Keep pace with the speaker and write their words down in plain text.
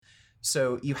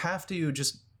So you have to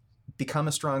just become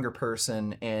a stronger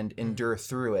person and endure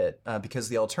through it, because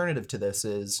the alternative to this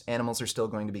is animals are still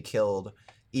going to be killed.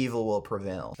 Evil will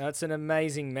prevail. That's an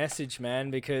amazing message,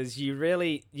 man, because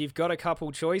you've got a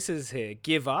couple choices here.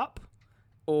 Give up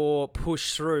or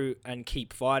push through and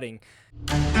keep fighting.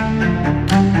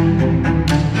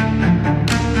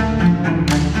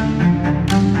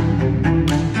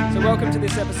 Welcome to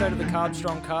this episode of the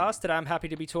Carbstrong cast. Today I'm happy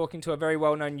to be talking to a very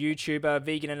well-known YouTuber,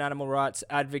 vegan and animal rights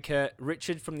advocate,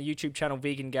 Richard from the YouTube channel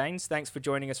Vegan Gains. Thanks for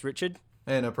joining us, Richard.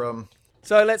 Hey, no problem.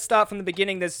 So let's start from the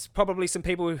beginning. There's probably some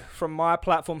people from my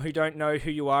platform who don't know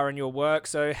who you are and your work.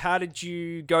 So how did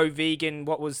you go vegan?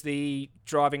 What was the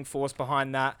driving force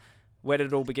behind that? Where did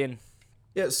it all begin?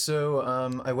 Yeah, so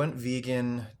I went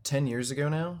vegan 10 years ago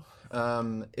now.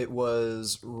 It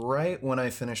was right when I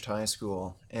finished high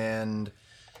school, and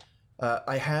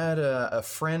I had a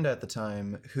friend at the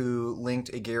time who linked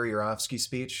a Gary Yourofsky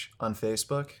speech on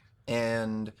Facebook,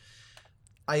 and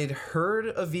I'd heard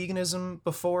of veganism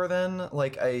before then.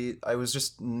 Like, I was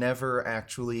just never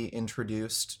actually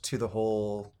introduced to the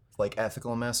whole, like,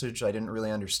 ethical message. I didn't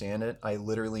really understand it. I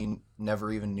literally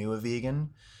never even knew a vegan.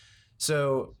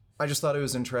 So I just thought it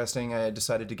was interesting. I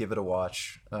decided to give it a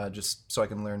watch, just so I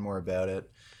can learn more about it.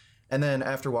 And then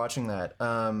after watching that,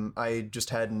 I just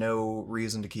had no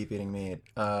reason to keep eating meat.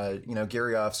 Gary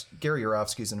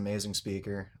Yourofsky's an amazing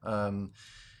speaker.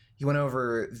 He went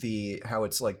over how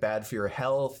it's like bad for your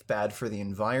health, bad for the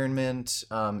environment.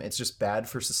 It's just bad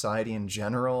for society in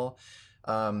general.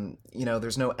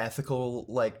 There's no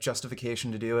ethical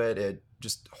justification to do it. It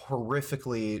just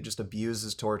horrifically just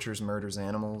abuses, tortures, murders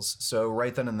animals. So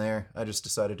right then and there, I just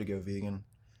decided to go vegan.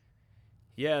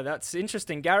 Yeah, that's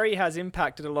interesting. Gary has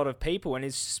impacted a lot of people, and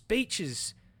his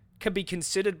speeches can be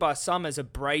considered by some as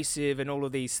abrasive and all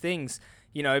of these things,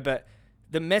 but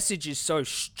the message is so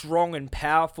strong and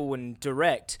powerful and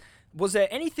direct. Was there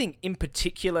anything in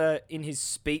particular in his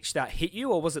speech that hit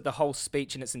you, or was it the whole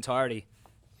speech in its entirety?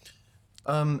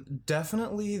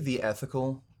 Definitely the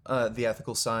ethical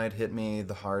side hit me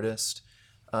the hardest.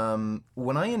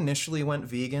 When I initially went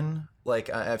vegan,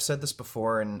 I've said this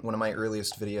before in one of my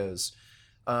earliest videos,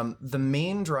 the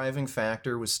main driving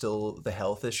factor was still the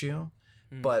health issue,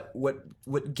 but what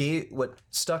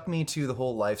stuck me to the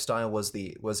whole lifestyle was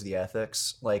the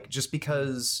ethics. Just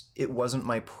because it wasn't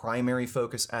my primary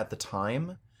focus at the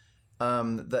time,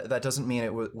 that doesn't mean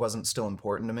it wasn't still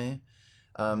important to me.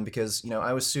 Because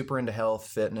I was super into health,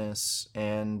 fitness,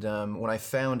 and when I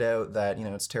found out that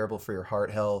it's terrible for your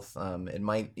heart health, it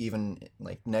might even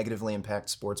negatively impact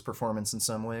sports performance in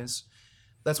some ways.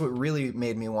 That's what really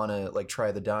made me want to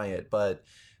try the diet. But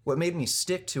what made me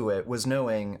stick to it was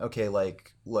knowing, okay,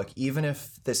 look, even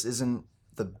if this isn't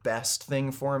the best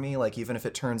thing for me, even if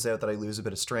it turns out that I lose a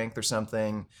bit of strength or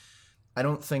something, I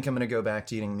don't think I'm going to go back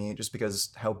to eating meat just because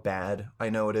how bad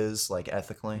I know it is,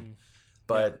 ethically.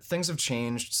 But things have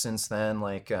changed since then.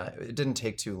 It didn't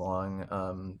take too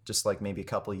long, just maybe a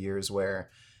couple of years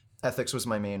where ethics was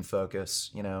my main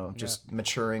focus, just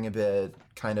maturing a bit,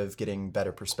 kind of getting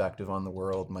better perspective on the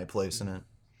world, my place in it.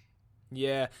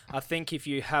 Yeah, I think if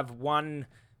you have one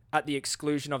at the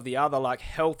exclusion of the other, like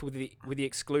health with the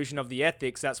exclusion of the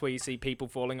ethics, that's where you see people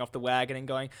falling off the wagon and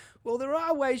going, well, there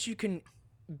are ways you can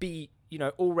be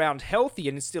all-round healthy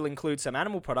and still include some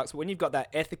animal products. But when you've got that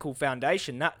ethical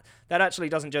foundation, that actually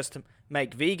doesn't just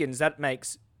make vegans, that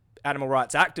makes animal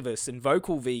rights activists and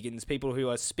vocal vegans, people who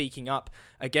are speaking up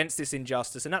against this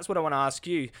injustice. And that's what I want to ask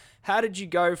you. How did you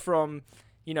go from,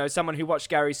 someone who watched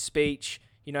Gary's speech,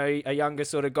 a younger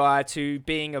sort of guy, to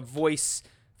being a voice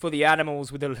for the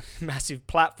animals with a massive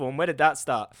platform? Where did that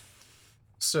start?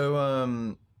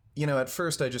 So, at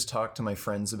first I just talked to my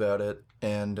friends about it,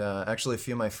 and actually a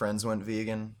few of my friends went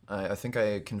vegan. I think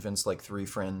I convinced 3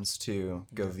 friends to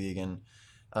go vegan.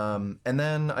 And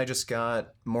then I just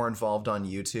got more involved on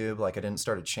YouTube. I didn't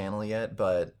start a channel yet,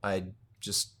 but I'd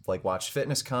just watch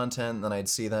fitness content, and then I'd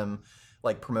see them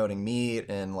promoting meat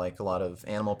and a lot of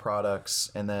animal products,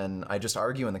 and then I just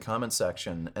argue in the comment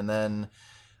section, and then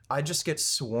I just get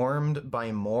swarmed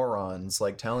by morons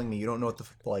telling me you don't know what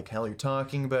the hell you're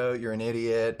talking about, you're an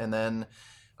idiot. And then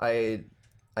I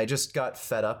just got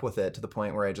fed up with it to the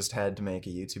point where I just had to make a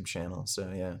YouTube channel.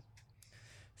 So yeah.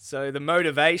 So the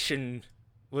motivation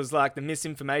was the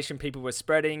misinformation people were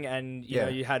spreading, and you know,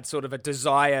 you had sort of a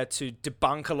desire to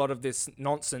debunk a lot of this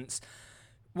nonsense.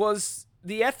 Was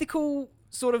the ethical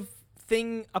sort of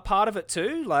thing a part of it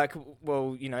too?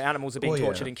 Animals are being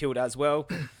tortured and killed as well.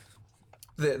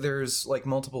 There's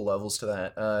multiple levels to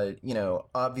that.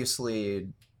 Obviously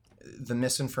the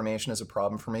misinformation is a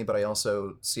problem for me, but I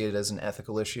also see it as an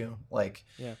ethical issue.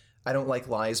 I don't like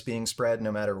lies being spread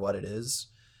no matter what it is.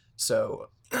 So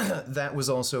that was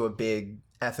also a big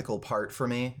ethical part for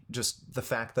me. Just the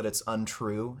fact that it's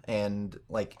untrue and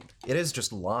like it is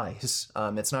just lies.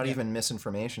 It's not Yeah. even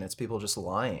misinformation. It's people just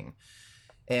lying.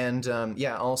 And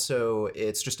yeah, also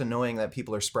it's just annoying that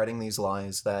people are spreading these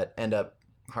lies that end up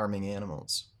harming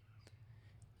animals.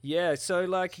 Yeah, so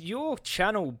like your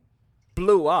channel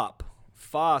blew up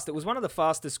fast. It was one of the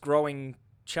fastest growing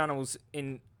channels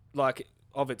in like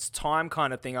of its time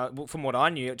kind of thing. From what I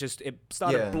knew, it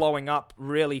started Yeah, blowing up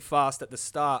really fast at the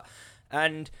start.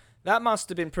 And that must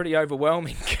have been pretty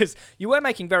overwhelming because you were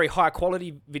making very high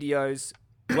quality videos,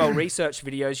 well researched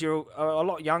videos. You're a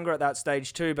lot younger at that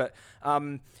stage too, but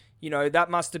that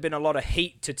must have been a lot of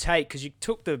heat to take because you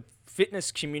took the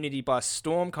fitness community by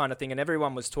storm kind of thing, and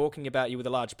everyone was talking about you with a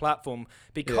large platform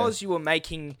because yeah, you were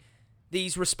making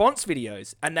these response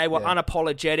videos and they were yeah,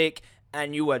 unapologetic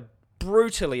and you were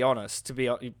brutally honest, to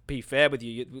be fair with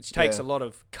you, which takes yeah. a lot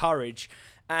of courage.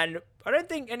 And I don't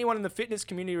think anyone in the fitness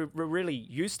community were really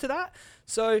used to that.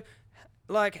 So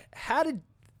like how did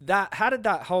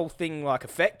that whole thing like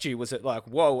affect you? Was it like,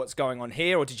 whoa, what's going on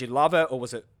here? Or did you love it? Or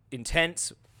was it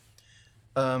intense?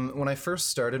 When I first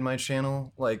started my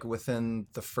channel, like within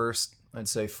the first, I'd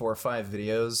say 4 or 5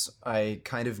 videos, I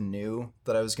kind of knew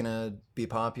that I was gonna be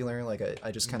popular. Like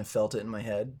I just kind of felt it in my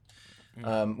head.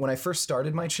 When I first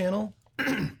started my channel,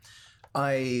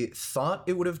 I thought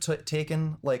it would have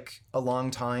taken like a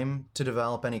long time to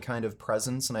develop any kind of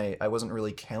presence, and I wasn't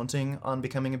really counting on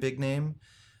becoming a big name.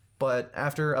 But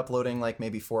after uploading like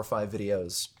maybe 4 or 5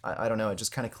 videos, I don't know, it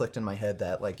just kind of clicked in my head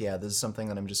that like, yeah, this is something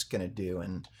that I'm just gonna do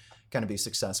and kind of be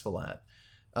successful at.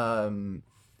 Um,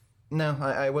 no,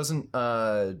 I wasn't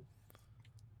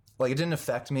like it didn't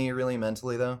affect me really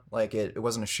mentally though. Like it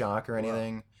wasn't a shock or Wow.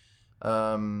 anything.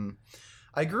 Um,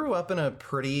 I grew up in a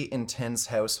pretty intense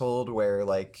household where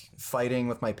like fighting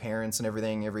with my parents and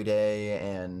everything every day,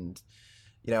 and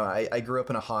I grew up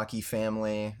in a hockey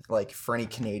family. Like for any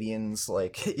Canadians,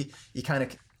 like you kind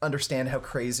of understand how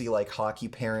crazy like hockey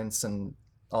parents and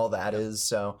all that Yep. is.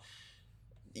 So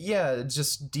yeah,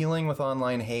 just dealing with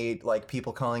online hate, like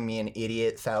people calling me an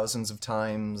idiot thousands of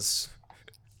times.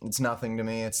 It's nothing to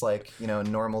me. It's like, a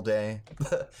normal day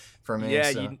for me.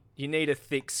 Yeah, So you need a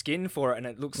thick skin for it, and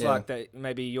it looks yeah, like that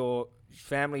maybe your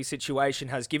family situation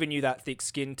has given you that thick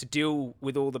skin to deal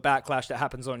with all the backlash that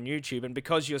happens on YouTube. And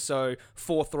because you're so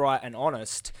forthright and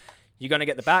honest, you're going to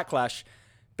get the backlash.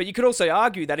 But you could also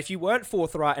argue that if you weren't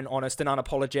forthright and honest and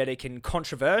unapologetic and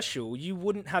controversial, you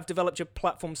wouldn't have developed your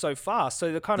platform so fast.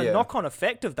 So the kind of yeah, knock-on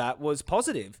effect of that was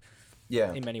positive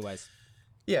yeah. in many ways.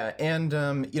 Yeah, and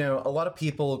a lot of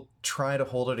people try to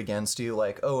hold it against you,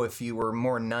 like, oh, if you were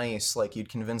more nice, like you'd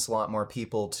convince a lot more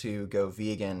people to go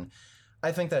vegan.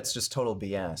 I think that's just total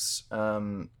BS.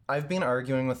 I've been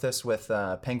arguing with this with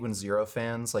Penguin Zero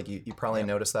fans. Like, you probably Yep.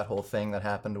 noticed that whole thing that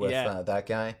happened with Yeah. that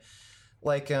guy.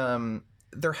 Like,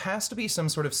 there has to be some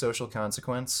sort of social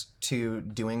consequence to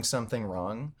doing something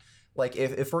wrong. Like,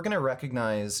 if we're going to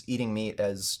recognize eating meat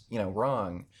as,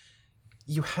 wrong,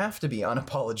 you have to be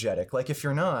unapologetic. Like if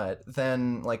you're not,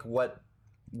 then like what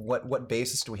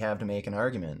basis do we have to make an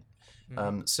argument?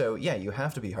 Hmm. So yeah, you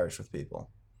have to be harsh with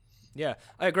people. Yeah,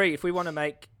 I agree. If we want to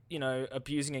make,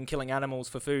 abusing and killing animals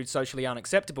for food socially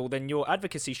unacceptable, then your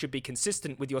advocacy should be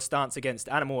consistent with your stance against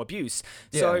animal abuse.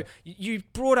 So Yeah. you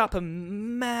brought up a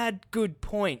mad good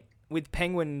point with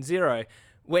Penguin Zero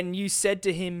when you said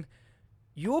to him,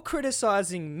 "You're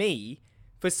criticizing me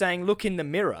for saying look in the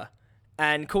mirror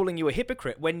and calling you a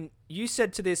hypocrite." When you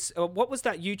said to this, what was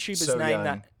that YouTuber's So name? young.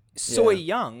 That Soy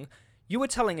Yeah. Young. You were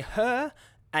telling her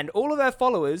and all of her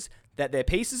followers that they're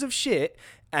pieces of shit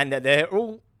and that they're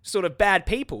all sort of bad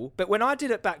people. But when I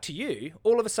did it back to you,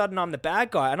 all of a sudden I'm the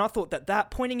bad guy. And I thought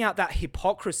that pointing out that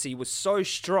hypocrisy was so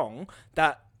strong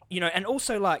that, and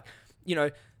also like,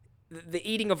 the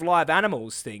eating of live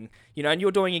animals thing, and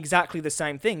you're doing exactly the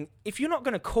same thing. If you're not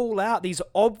going to call out these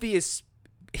obvious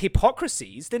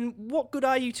hypocrisies, then what good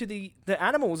are you to the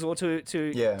animals or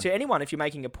Yeah. to anyone if you're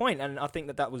making a point? And I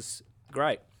think that was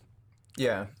great.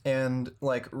 Yeah. And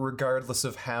like regardless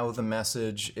of how the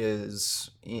message is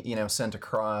sent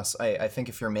across, I think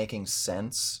if you're making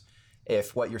sense,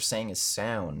 if what you're saying is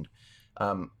sound,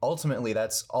 ultimately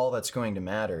that's all that's going to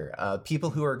matter. People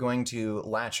who are going to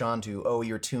latch on to, oh,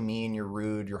 you're too mean, you're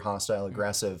rude, you're hostile,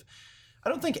 aggressive, I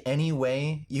don't think any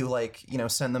way you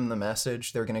send them the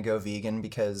message they're gonna go vegan,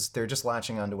 because they're just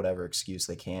latching onto whatever excuse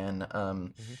they can.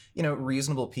 Mm-hmm.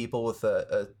 Reasonable people with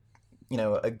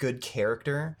a good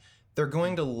character, they're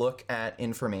going to look at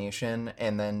information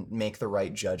and then make the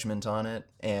right judgment on it.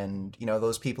 And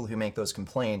those people who make those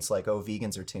complaints like, oh,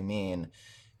 vegans are too mean,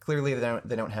 clearly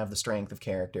they don't have the strength of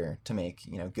character to make,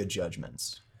 good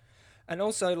judgments. And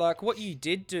also, like, what you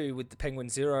did do with the Penguin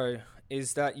Zero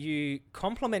is that you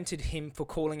complimented him for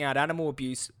calling out animal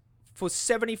abuse for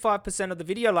 75% of the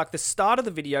video. Like, the start of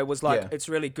the video was like, Yeah. it's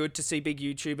really good to see big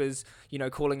YouTubers,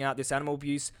 calling out this animal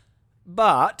abuse.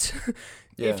 But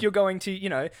Yeah. if you're going to,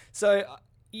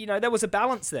 there was a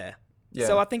balance there. Yeah.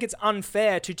 So I think it's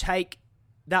unfair to take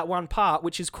that one part,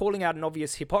 which is calling out an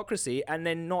obvious hypocrisy, and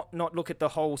then not look at the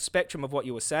whole spectrum of what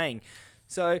you were saying.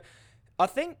 So I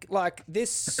think like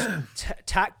this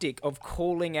tactic of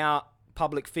calling out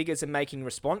public figures and making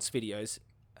response videos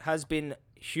has been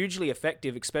hugely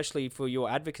effective, especially for your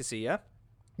advocacy, yeah?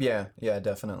 Yeah,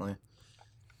 definitely.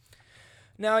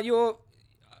 Now,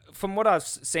 from what I've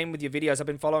seen with your videos, I've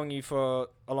been following you for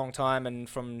a long time, and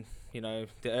from the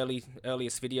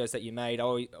earliest videos that you made,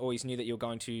 I always knew that you were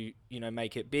going to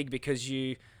make it big, because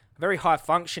you are very high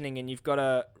functioning and you've got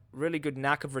a really good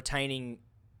knack of retaining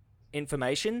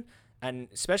information, and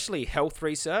especially health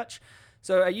research.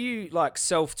 So are you like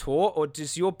self-taught, or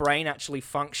does your brain actually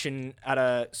function at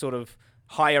a sort of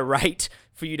higher rate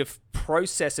for you to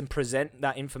process and present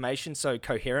that information so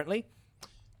coherently?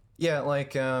 Yeah,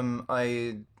 like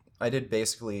I did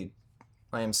basically,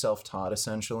 I am self-taught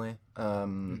essentially.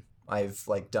 I've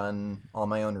like done all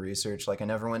my own research. Like I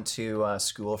never went to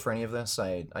school for any of this.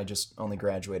 I just only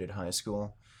graduated high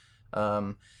school.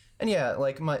 And yeah,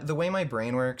 like the way my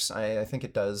brain works, I think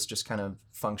it does just kind of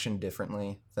function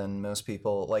differently than most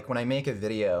people. Like when I make a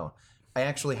video, I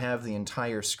actually have the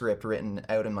entire script written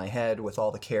out in my head with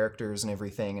all the characters and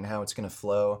everything and how it's going to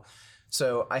flow.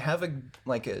 So I have a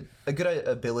good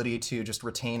ability to just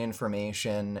retain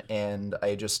information, and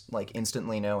I just like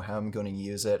instantly know how I'm going to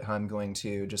use it, how I'm going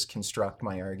to just construct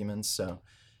my arguments. So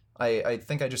I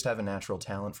think I just have a natural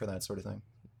talent for that sort of thing.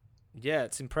 Yeah,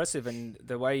 it's impressive. And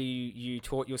the way you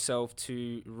taught yourself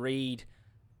to read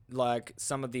like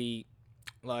some of the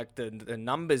the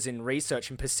numbers in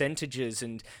research and percentages,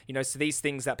 and so these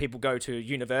things that people go to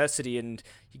university and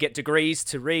you get degrees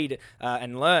to read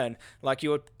and learn, like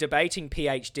you're debating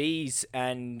PhDs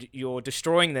and you're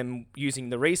destroying them using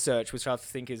the research, which I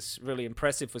think is really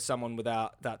impressive for someone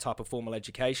without that type of formal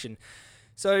education.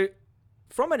 So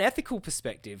from an ethical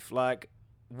perspective, like,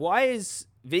 why is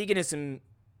veganism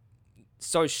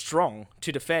so strong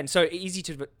to defend, so easy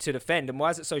to defend, and why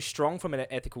is it so strong from an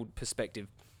ethical perspective?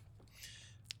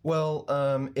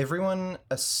 Well, everyone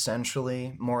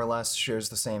essentially more or less shares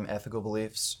the same ethical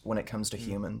beliefs when it comes to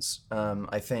humans.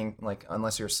 I think, like,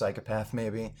 unless you're a psychopath,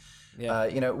 maybe.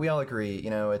 Yeah. We all agree,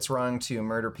 it's wrong to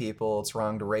murder people, it's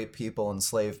wrong to rape people,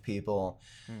 enslave people.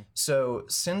 So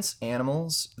since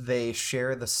animals, they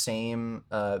share the same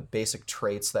basic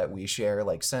traits that we share,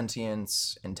 like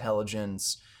sentience,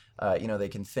 intelligence, they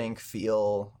can think,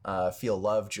 feel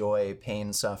love, joy,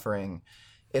 pain, suffering.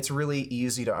 It's really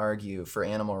easy to argue for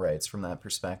animal rights from that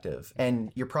perspective.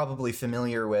 And you're probably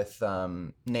familiar with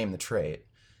Name the Trait.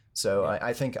 So Yeah.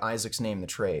 I think Isaac's Name the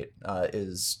Trait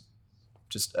is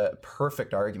just a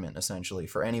perfect argument, essentially,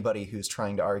 for anybody who's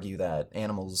trying to argue that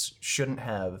animals shouldn't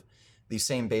have the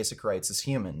same basic rights as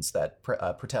humans that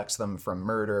protects them from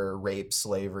murder, rape,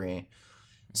 slavery.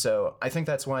 So I think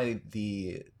that's why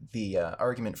the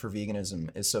argument for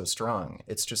veganism is so strong.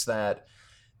 It's just that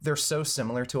they're so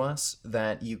similar to us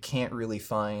that you can't really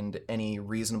find any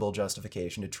reasonable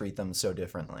justification to treat them so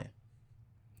differently.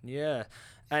 Yeah.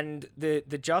 And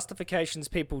the justifications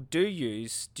people do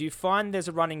use, do you find there's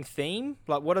a running theme?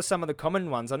 Like, what are some of the common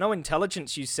ones? I know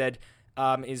intelligence, you said,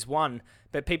 is one,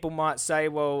 but people might say,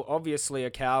 well, obviously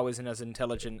a cow isn't as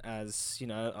intelligent as,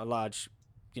 a large,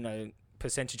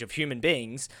 percentage of human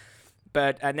beings.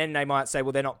 And then they might say,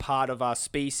 well, they're not part of our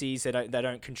species. They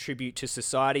don't contribute to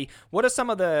society. What are some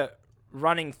of the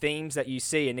running themes that you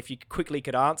see? And if you quickly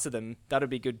could answer them, that'd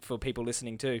be good for people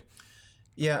listening too.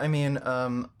 Yeah, I mean,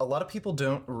 a lot of people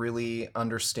don't really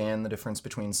understand the difference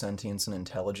between sentience and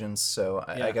intelligence. So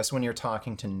I guess when you're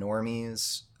talking to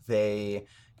normies, they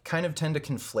kind of tend to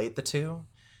conflate the two.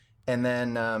 And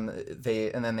then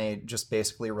they just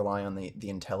basically rely on the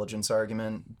intelligence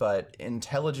argument. But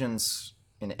intelligence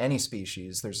in any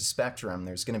species, there's a spectrum.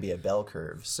 There's going to be a bell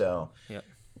curve. So,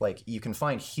 like, you can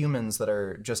find humans that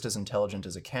are just as intelligent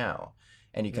as a cow,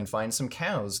 and you can find some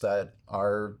cows that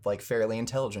are like fairly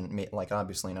intelligent, like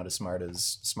obviously not as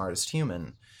smartest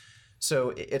human.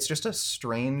 So it's just a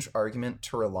strange argument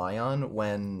to rely on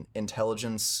when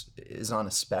intelligence is on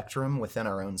a spectrum within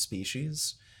our own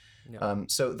species.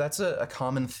 So that's a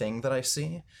common thing that I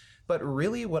see. But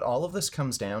really what all of this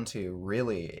comes down to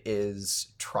really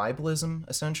is tribalism,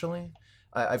 essentially.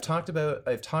 I've talked a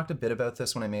bit about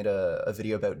this when I made a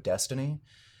video about destiny.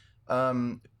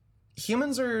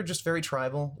 Humans are just very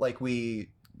tribal. Like, we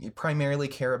primarily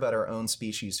care about our own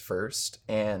species first,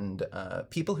 and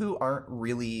people who aren't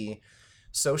really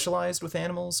socialized with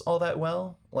animals all that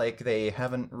well, like they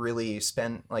haven't really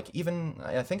spent, like, even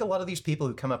I think a lot of these people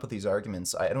who come up with these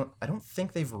arguments, I don't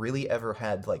think they've really ever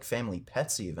had like family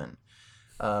pets even.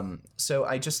 So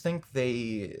I just think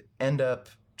they end up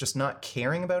just not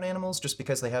caring about animals just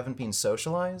because they haven't been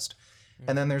socialized.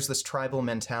 And then there's this tribal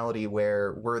mentality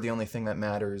where we're the only thing that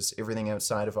matters. Everything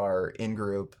outside of our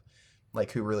in-group,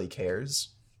 like, who really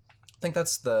cares? I think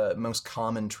that's the most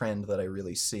common trend that I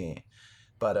really see.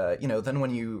 But, then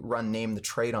when you run name the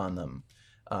trait on them,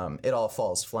 it all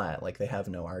falls flat. Like, they have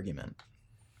no argument.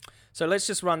 So let's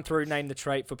just run through name the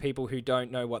trait for people who don't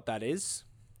know what that is.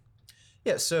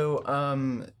 Yeah, so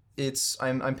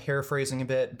I'm paraphrasing a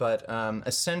bit, but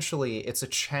essentially it's a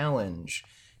challenge,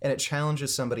 and it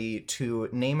challenges somebody to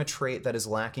name a trait that is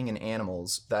lacking in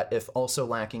animals that, if also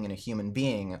lacking in a human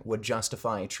being, would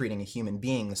justify treating a human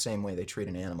being the same way they treat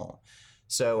an animal.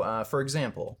 So, for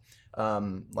example,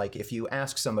 like if you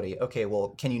ask somebody, okay, well,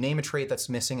 can you name a trait that's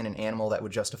missing in an animal that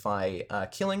would justify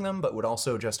killing them, but would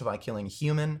also justify killing a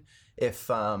human? If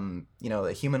a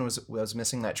human was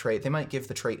missing that trait, they might give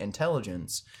the trait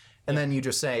intelligence, and then you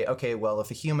just say, okay, well, if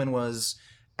a human was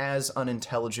as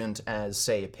unintelligent as,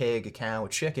 say, a pig, a cow, a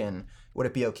chicken, would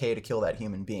it be okay to kill that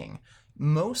human being?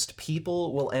 Most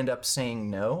people will end up saying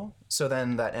no, so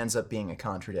then that ends up being a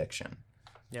contradiction.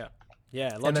 Yeah.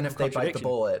 Yeah, and then if they bite the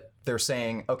bullet, they're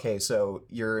saying, okay, so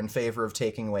you're in favor of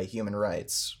taking away human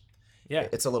rights. Yeah,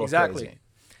 it's a little crazy.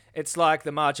 It's like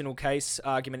the marginal case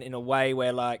argument in a way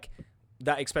where, like,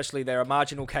 that especially there are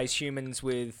marginal case humans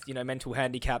with, mental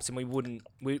handicaps, and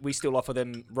we still offer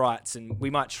them rights, and we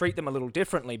might treat them a little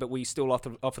differently, but we still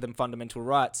offer them fundamental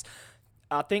rights.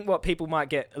 I think what people might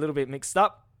get a little bit mixed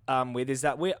up with is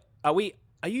that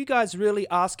are you guys really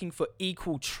asking for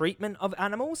equal treatment of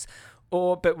animals?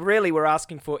 But really, we're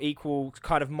asking for equal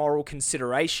kind of moral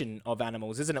consideration of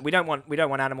animals, isn't it? We don't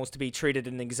want animals to be treated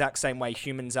in the exact same way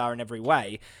humans are in every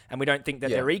way, and we don't think that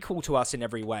they're equal to us in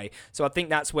every way. So I think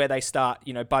that's where they start,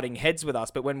 butting heads with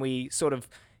us. But when we sort of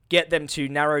get them to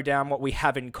narrow down what we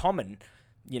have in common,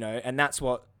 and that's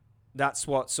what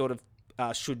sort of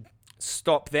should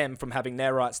stop them from having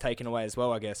their rights taken away as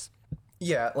well, I guess.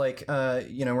 Yeah, like,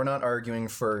 we're not arguing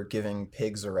for giving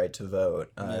pigs a right to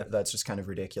vote. That's just kind of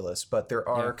ridiculous. But there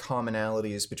are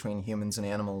commonalities between humans and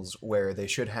animals where they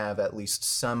should have at least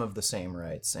some of the same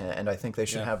rights. And I think they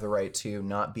should have the right to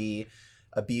not be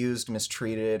abused,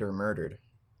 mistreated, or murdered.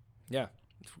 Yeah,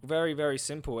 it's very, very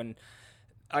simple. And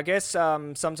I guess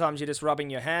sometimes you're just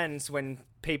rubbing your hands when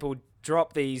people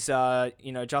drop these,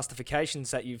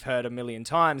 justifications that you've heard a million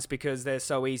times because they're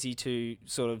so easy to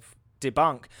sort of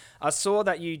debunk. I saw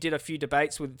that you did a few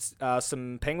debates with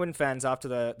some Penguin fans after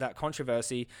that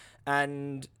controversy,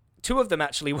 and two of them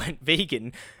actually went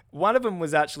vegan. One of them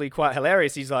was actually quite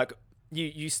hilarious. He's like,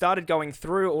 you started going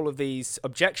through all of these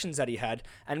objections that he had,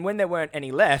 and when there weren't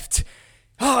any left,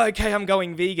 oh, okay, I'm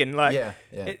going vegan. Like,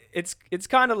 it's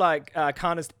kind of like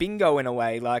carnist bingo in a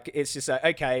way. Like, it's just like,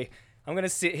 okay, I'm going to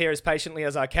sit here as patiently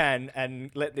as I can and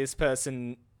let this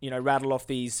person rattle off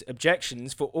these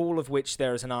objections, for all of which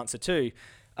there is an answer to.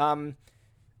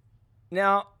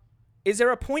 Now, is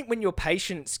there a point when your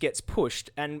patience gets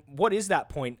pushed, and what is that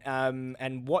point?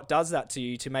 And what does that to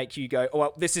you to make you go, oh,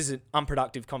 well, this is an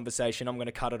unproductive conversation, I'm going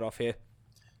to cut it off here?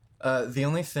 The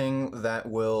only thing that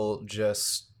will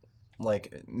just,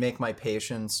 like, make my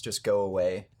patience just go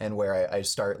away, and where I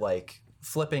start, like,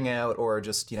 flipping out or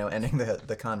just, ending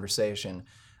the conversation,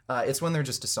 it's when they're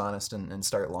just dishonest and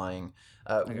start lying.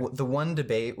 The one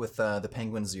debate with the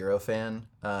Penguin Zero fan,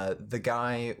 the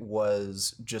guy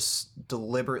was just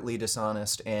deliberately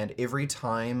dishonest, and every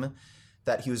time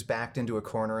that he was backed into a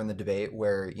corner in the debate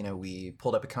where, we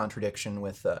pulled up a contradiction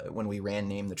with when we ran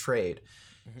Name the Trade,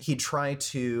 he tried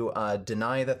to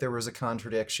deny that there was a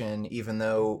contradiction, even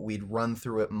though we'd run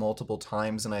through it multiple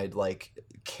times and I'd, like,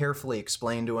 carefully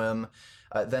explained to him.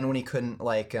 Then when he couldn't,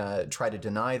 like, try to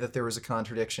deny that there was a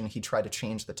contradiction, he tried to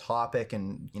change the topic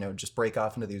and, just break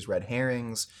off into these red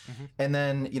herrings. And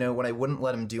then, when I wouldn't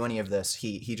let him do any of this,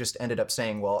 he just ended up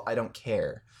saying, well, I don't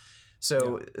care.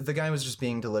 So the guy was just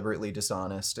being deliberately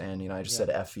dishonest, and, I just said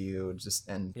F you, just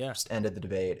ended the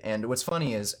debate. And what's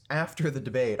funny is, after the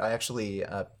debate, I actually,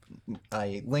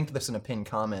 I linked this in a pinned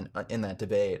comment in that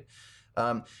debate.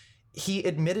 He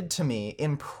admitted to me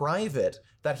in private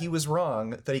that he was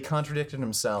wrong, that he contradicted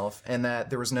himself, and that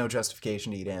there was no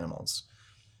justification to eat animals.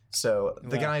 So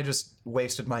the guy just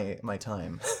wasted my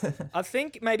time. I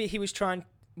think maybe he was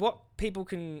what people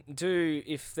can do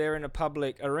if they're in a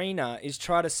public arena is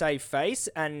try to save face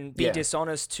and be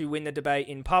dishonest to win the debate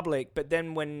in public. But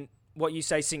then when what you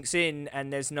say sinks in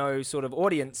and there's no sort of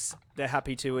audience, they're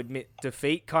happy to admit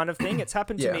defeat kind of thing. It's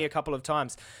happened to me a couple of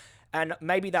times. And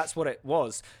maybe that's what it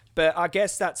was. But I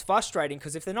guess that's frustrating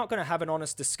because if they're not going to have an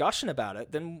honest discussion about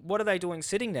it, then what are they doing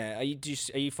sitting there? Are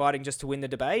you fighting just to win the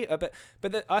debate?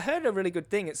 I heard a really good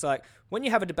thing. It's like when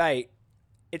you have a debate,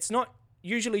 it's not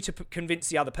usually to convince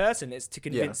the other person, it's to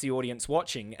convince the audience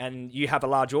watching, and you have a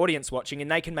large audience watching,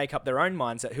 and they can make up their own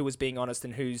minds at who was being honest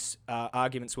and whose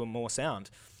arguments were more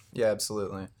sound. Yeah,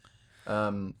 absolutely.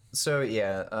 I've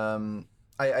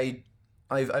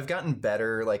gotten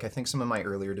better. Like, I think some of my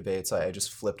earlier debates, I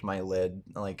just flipped my lid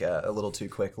like a little too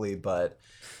quickly, but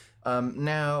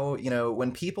now,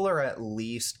 when people are at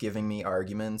least giving me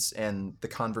arguments and the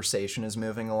conversation is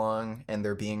moving along and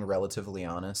they're being relatively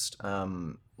honest,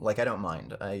 like, I don't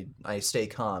mind. I stay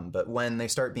calm. But when they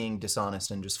start being dishonest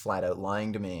and just flat out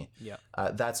lying to me,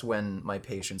 that's when my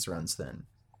patience runs thin.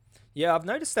 Yeah, I've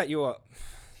noticed that you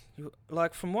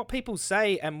like, from what people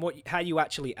say and how you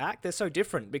actually act, they're so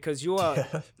different because you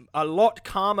are a lot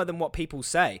calmer than what people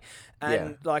say.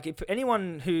 And like, if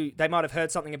anyone who they might have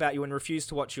heard something about you and refused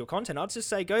to watch your content, I'd just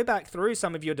say go back through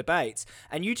some of your debates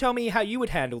and you tell me how you would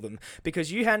handle them,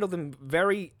 because you handle them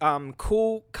very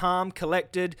cool, calm,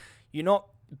 collected. You're not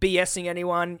BSing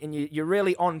anyone, and you're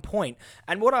really on point.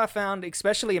 And what I found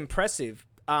especially impressive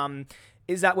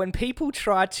is that when people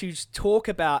try to talk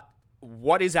about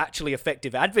what is actually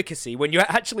effective advocacy, when you're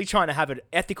actually trying to have an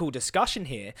ethical discussion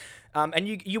here, and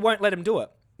you won't let them do it.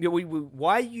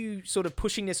 Why are you sort of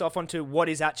pushing this off onto what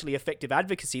is actually effective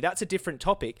advocacy? That's a different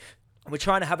topic. We're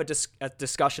trying to have a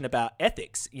discussion about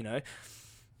ethics,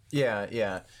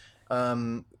 Yeah.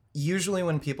 Usually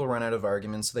when people run out of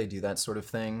arguments, they do that sort of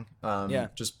thing.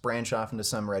 Just branch off into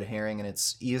some red herring, and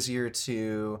it's easier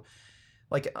to...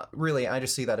 Like, really, I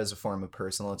just see that as a form of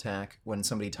personal attack when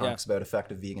somebody talks about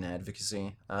effective vegan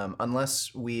advocacy.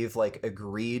 Unless we've, like,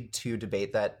 agreed to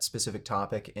debate that specific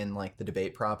topic in, like, the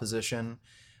debate proposition,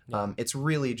 it's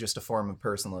really just a form of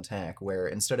personal attack where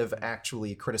instead of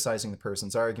actually criticizing the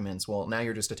person's arguments, well, now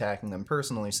you're just attacking them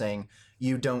personally, saying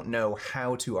you don't know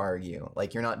how to argue.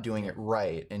 Like, you're not doing it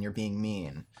right, and you're being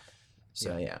mean.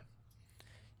 So,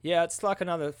 Yeah, it's like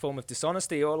another form of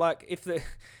dishonesty. Or like if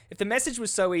the message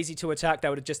was so easy to attack, they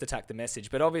would have just attacked the message.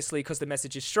 But obviously, because the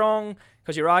message is strong,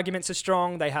 because your arguments are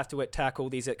strong, they have to attack all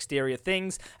these exterior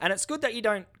things. And it's good that you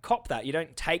don't cop that. You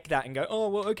don't take that and go, oh,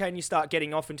 well, okay, and you start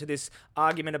getting off into this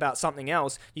argument about something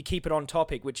else. You keep it on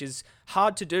topic, which is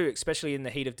hard to do, especially in the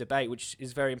heat of debate, which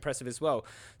is very impressive as well.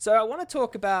 So I want to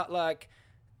talk about, like,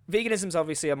 veganism is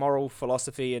obviously a moral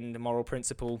philosophy and a moral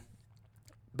principle.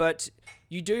 But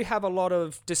you do have a lot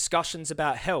of discussions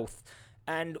about health.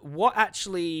 And what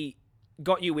actually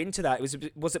got you into that?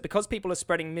 Was it because people are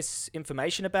spreading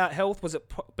misinformation about health? Was it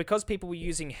because people were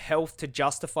using health to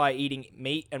justify eating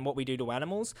meat and what we do to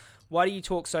animals? Why do you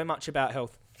talk so much about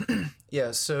health?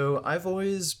 Yeah, so I've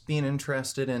always been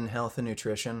interested in health and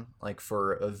nutrition, like,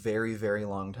 for a very, very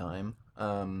long time.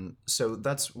 So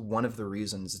that's one of the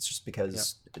reasons. It's just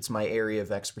because it's my area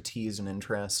of expertise and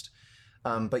interest.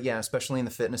 But yeah, especially in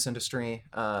the fitness industry,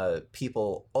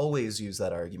 people always use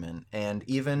that argument. And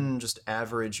even just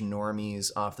average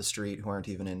normies off the street who aren't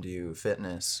even into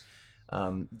fitness,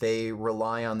 they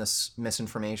rely on this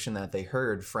misinformation that they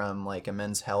heard from, like, a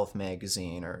Men's Health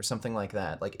magazine or something like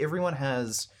that. Like, everyone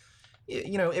has,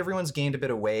 everyone's gained a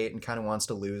bit of weight and kind of wants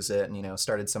to lose it and,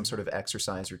 started some sort of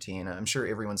exercise routine. I'm sure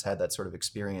everyone's had that sort of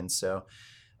experience. So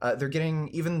they're getting,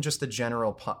 even just the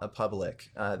general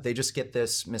public, they just get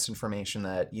this misinformation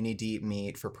that you need to eat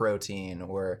meat for protein,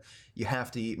 or you have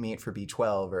to eat meat for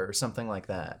B12 or something like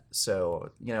that.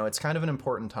 So, it's kind of an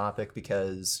important topic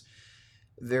because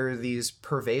there are these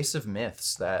pervasive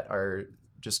myths that are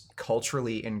just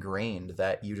culturally ingrained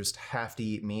that you just have to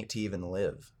eat meat to even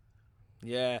live.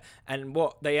 Yeah, and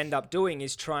what they end up doing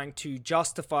is trying to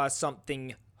justify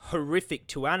something horrific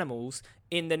to animals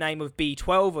in the name of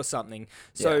B12 or something.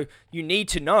 So you need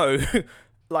to know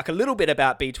like a little bit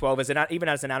about B12 even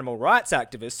as an animal rights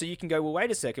activist, so you can go, well,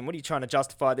 wait a second, what are you trying to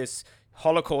justify this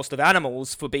holocaust of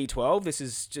animals for B12? This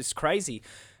is just crazy.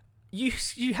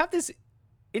 You have this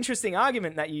interesting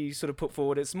argument that you sort of put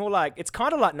forward. It's more like, it's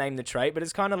kind of like name the trait, but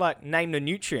it's kind of like name the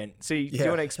nutrient. So do you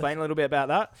want to explain a little bit about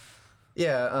that?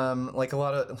 Yeah, like a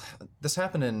lot of this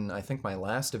happened in, I think, my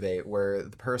last debate, where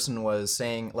the person was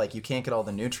saying, like, you can't get all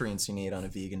the nutrients you need on a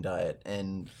vegan diet,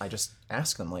 and I just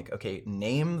asked them, like, okay,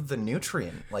 name the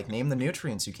nutrient, like, name the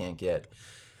nutrients you can't get.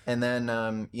 And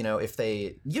then if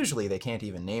usually they can't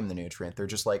even name the nutrient, they're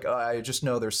just like, oh, I just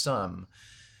know there's some.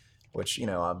 which,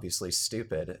 obviously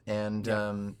stupid. And,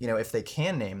 Yeah. if they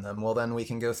can name them, well, then we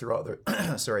can go through all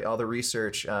the, all the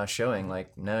research showing,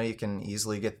 like, no, you can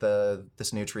easily get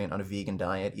this nutrient on a vegan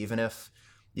diet, even if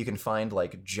you can find,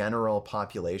 like, general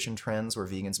population trends where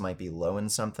vegans might be low in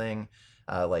something.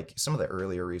 Like some of the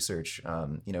earlier research,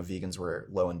 vegans were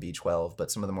low in B12,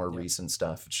 but some of the more recent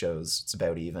stuff shows it's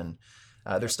about even.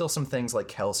 There's still some things like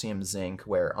calcium, zinc,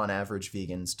 where on average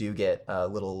vegans do get a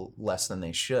little less than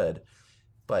they should.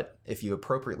 But if you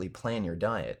appropriately plan your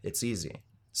diet, it's easy.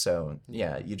 So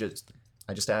yeah,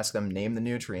 I just ask them, name the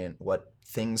nutrient, what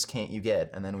things can't you get,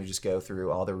 and then we just go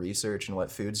through all the research and what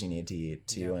foods you need to eat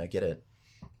to get it.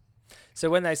 So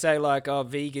when they say like, oh,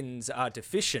 vegans are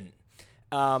deficient,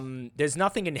 there's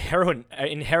nothing inherent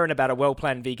about a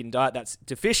well-planned vegan diet that's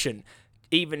deficient.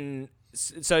 Even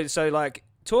so like,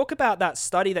 talk about that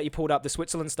study that you pulled up, the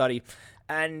Switzerland study,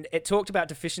 and it talked about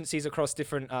deficiencies across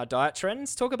different diet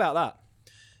trends. Talk about that.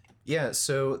 Yeah,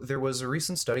 so there was a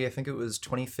recent study, I think it was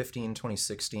 2015,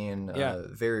 2016,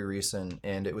 very recent,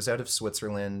 and it was out of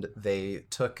Switzerland. They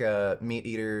took meat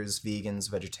eaters,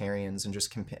 vegans, vegetarians, and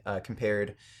just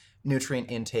compared nutrient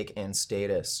intake and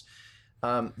status.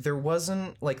 There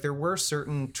were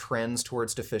certain trends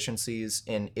towards deficiencies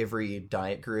in every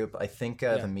diet group. I think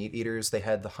the meat eaters, they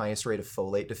had the highest rate of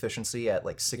folate deficiency at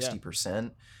like 60%,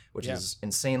 which is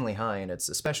insanely high, and it's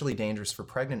especially dangerous for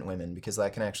pregnant women because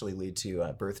that can actually lead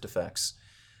to birth defects.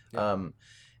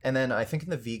 And then I think in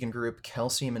the vegan group,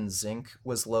 calcium and zinc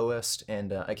was lowest,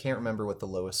 and I can't remember what the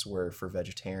lowest were for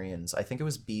vegetarians. I think it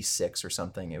was B6 or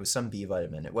something. It was some B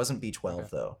vitamin. It wasn't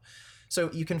B12 though. So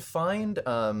you can find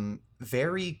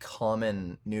very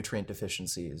common nutrient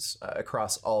deficiencies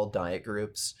across all diet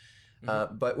groups.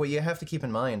 But what you have to keep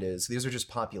in mind is these are just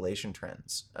population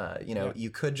trends. You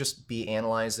could just be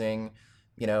analyzing,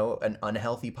 an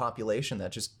unhealthy population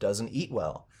that just doesn't eat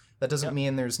well. That doesn't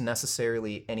mean there's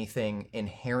necessarily anything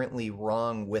inherently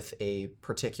wrong with a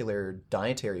particular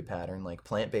dietary pattern like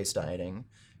plant-based dieting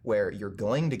where you're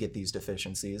going to get these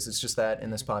deficiencies. It's just that in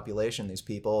this population, these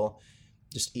people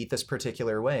just eat this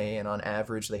particular way, and on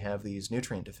average, they have these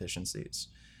nutrient deficiencies.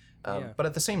 But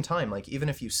at the same time, like even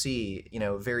if you see,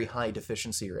 very high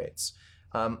deficiency rates,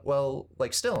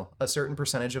 still a certain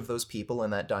percentage of those people in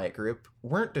that diet group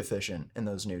weren't deficient in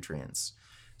those nutrients.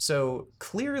 So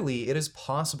clearly, it is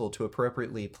possible to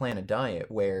appropriately plan a diet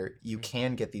where you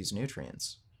can get these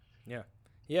nutrients. Yeah.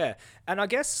 Yeah. And I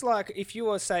guess, like, if you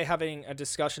were, say, having a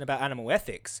discussion about animal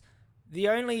ethics, the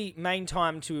only main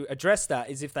time to address that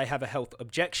is if they have a health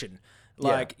objection,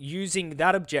 like using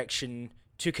that objection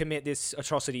to commit this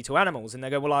atrocity to animals. And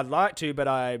they go, well, I'd like to, but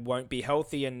I won't be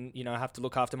healthy and, I have to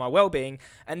look after my well-being.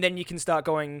 And then you can start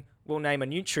going, well, name a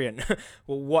nutrient.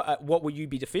 Well, what will you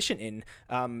be deficient in?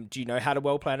 Do you know how to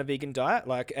well plan a vegan diet?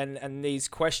 Like, and these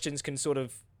questions can sort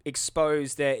of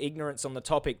expose their ignorance on the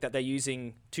topic that they're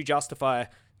using to justify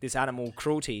this animal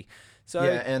cruelty. So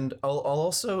yeah, and I'll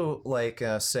also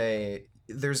say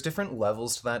there's different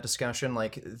levels to that discussion.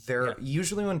 Like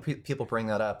usually when people bring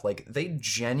that up, like they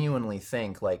genuinely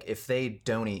think like if they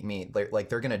don't eat meat,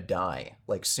 they're gonna die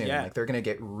like soon. Like they're gonna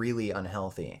get really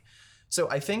unhealthy. So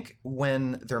I think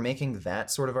when they're making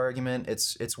that sort of argument,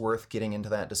 it's worth getting into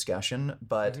that discussion.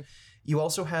 But you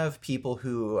also have people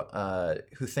who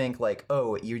think like,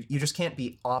 oh, you just can't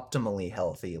be optimally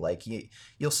healthy. Like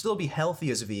you'll still be healthy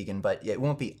as a vegan, but it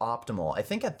won't be optimal. I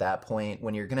think at that point,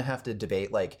 when you're gonna have to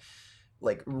debate like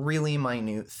really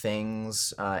minute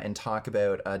things and talk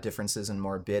about differences in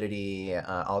morbidity,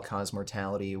 all-cause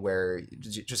mortality, where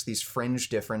just these fringe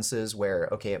differences where,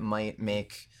 okay, it might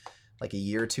make like a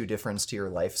year or two difference to your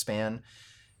lifespan.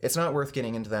 It's not worth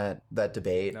getting into that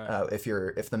debate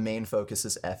if the main focus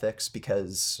is ethics,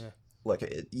 because look,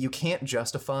 you can't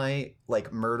justify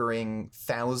like murdering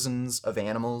thousands of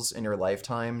animals in your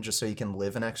lifetime just so you can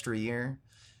live an extra year.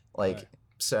 I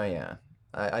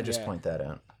just point that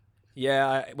out.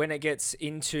 Yeah, when it gets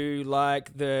into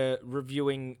like the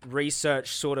reviewing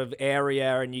research sort of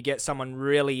area and you get someone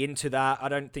really into that, I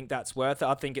don't think that's worth it.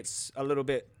 I think it's a little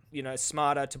bit,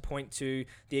 smarter to point to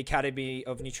the Academy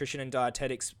of Nutrition and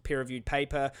Dietetics peer-reviewed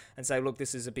paper and say, look,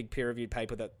 this is a big peer-reviewed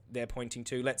paper that they're pointing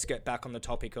to. Let's get back on the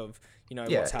topic of,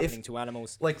 what's happening to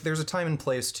animals. Like there's a time and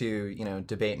place to,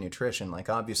 debate nutrition. Like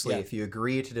obviously if you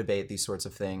agree to debate these sorts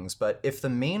of things, but if the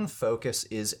main focus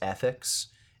is ethics,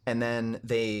 and then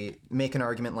they make an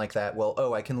argument like that,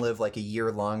 well, I can live like a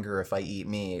year longer if I eat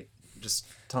meat, just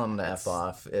tell them to F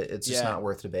off. It's just not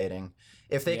worth debating.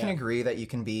 If they can agree that you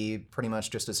can be pretty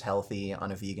much just as healthy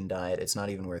on a vegan diet, it's not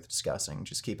even worth discussing.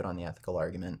 Just keep it on the ethical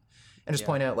argument. And just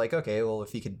point out like, okay, well,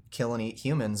 if you could kill and eat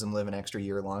humans and live an extra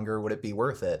year longer, would it be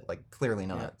worth it? Like, clearly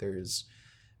not. There's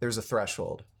a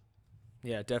threshold.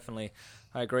 Yeah, definitely.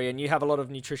 I agree. And you have a lot of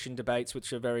nutrition debates,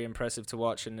 which are very impressive to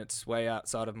watch, and it's way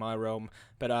outside of my realm.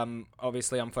 But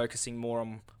obviously, I'm focusing more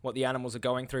on what the animals are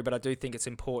going through. But I do think it's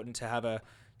important to have a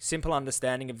simple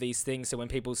understanding of these things. So when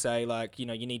people say, like, you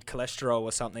know, you need cholesterol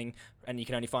or something, and you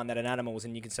can only find that in animals,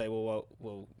 and you can say, well,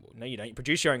 no, you don't. You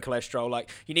produce your own cholesterol. Like,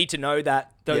 you need to know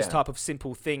that those type of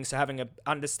simple things. So having an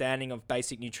understanding of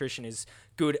basic nutrition is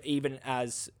good, even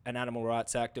as an animal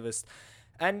rights activist.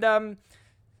 And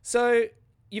so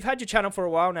you've had your channel for a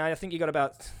while now. I think you got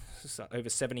about over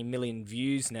 70 million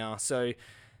views now. So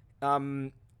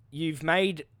you've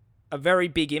made a very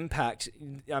big impact.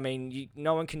 I mean,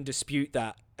 no one can dispute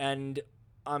that. And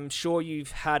I'm sure you've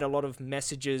had a lot of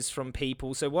messages from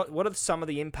people. So what are some of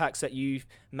the impacts that you've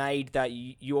made that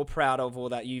you're proud of, or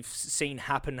that you've seen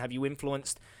happen? Have you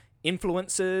influenced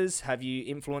influencers? Have you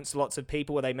influenced lots of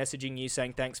people? Are they messaging you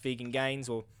saying thanks Vegan Gains?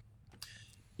 Or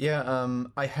Yeah,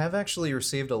 I have actually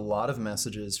received a lot of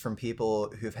messages from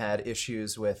people who've had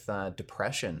issues with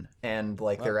depression, and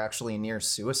like they're actually near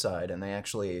suicide, and they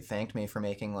actually thanked me for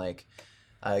making like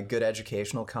good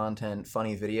educational content,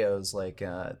 funny videos. Like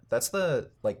that's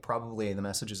the like probably the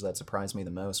messages that surprised me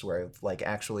the most, where I've like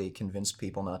actually convinced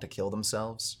people not to kill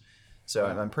themselves. So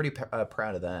I'm pretty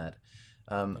proud of that.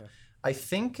 I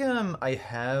think I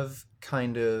have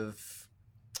kind of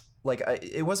like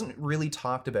it wasn't really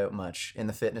talked about much in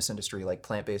the fitness industry, like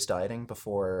plant-based dieting,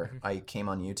 before I came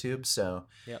on YouTube. So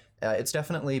it's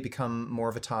definitely become more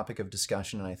of a topic of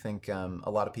discussion, and I think a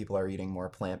lot of people are eating more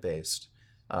plant-based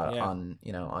on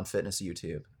on fitness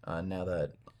YouTube now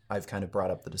that I've kind of brought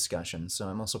up the discussion. So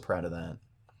I'm also proud of that.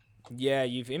 Yeah,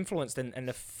 you've influenced, and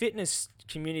the fitness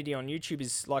community on YouTube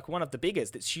is like one of the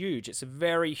biggest. It's huge. It's a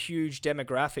very huge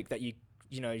demographic that you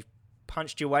know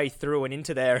punched your way through and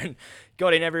into there and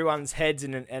got in everyone's heads,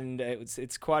 and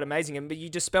it's quite amazing. But you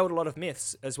dispelled a lot of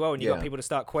myths as well, and you got people to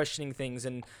start questioning things,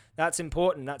 and that's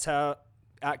important. That's how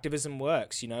activism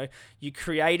works. You know, you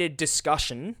created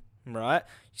discussion, right?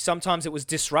 Sometimes it was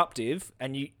disruptive,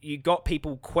 and you got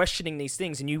people questioning these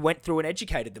things, and you went through and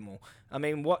educated them all. I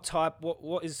mean, what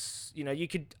is, you know, you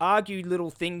could argue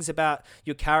little things about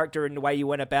your character and the way you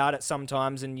went about it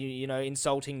sometimes, and you know,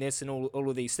 insulting this and all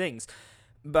of these things.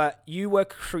 But you were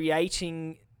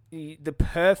creating the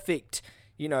perfect,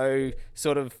 you know,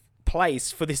 sort of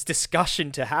place for this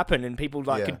discussion to happen, and people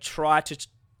could try to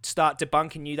start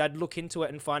debunking you. They'd look into it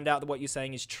and find out that what you're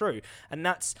saying is true, and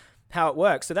that's how it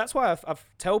works. So that's why I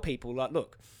tell people, like,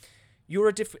 look,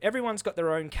 everyone's got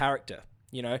their own character.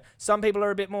 You know, some people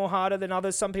are a bit more harder than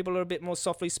others. Some people are a bit more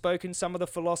softly spoken. Some of the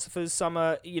philosophers, some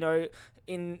are, you know,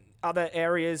 in other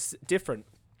areas different.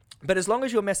 But as long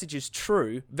as your message is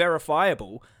true,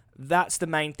 verifiable, that's the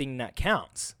main thing that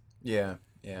counts. Yeah.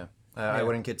 I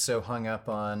wouldn't get so hung up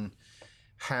on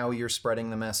how you're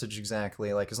spreading the message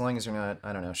exactly. Like, as long as you're not,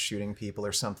 I don't know, shooting people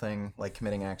or something, like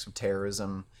committing acts of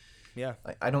terrorism. Yeah.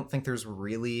 I don't think there's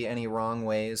really any wrong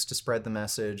ways to spread the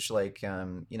message. Like,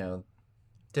 you know,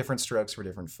 different strokes for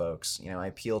different folks. You know, I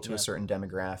appeal to a certain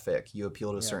demographic. You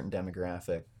appeal to a certain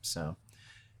demographic. So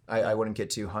I wouldn't get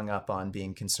too hung up on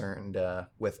being concerned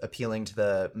with appealing to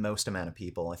the most amount of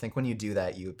people. I think when you do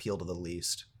that, you appeal to the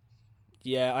least.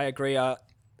 Yeah, I agree.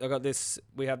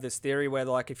 We have this theory where,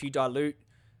 like, if you dilute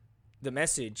the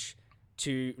message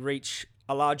to reach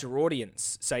a larger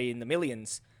audience, say in the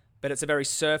millions, but it's a very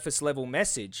surface level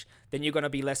message, then you're going to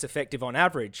be less effective on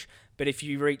average. But if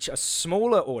you reach a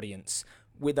smaller audience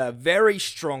with a very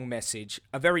strong message,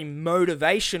 a very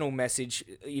motivational message,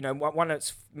 you know, one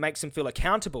that makes them feel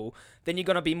accountable, then you're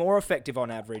going to be more effective on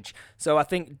average. So I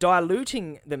think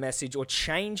diluting the message or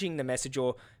changing the message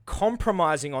or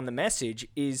compromising on the message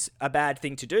is a bad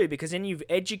thing to do, because then you've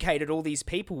educated all these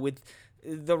people with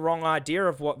the wrong idea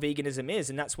of what veganism is.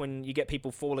 And that's when you get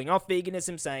people falling off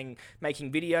veganism,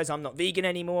 making videos, I'm not vegan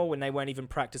anymore, when they weren't even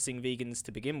practicing vegans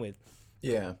to begin with.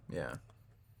 Yeah.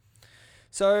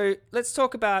 So let's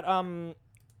talk about,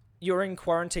 you're in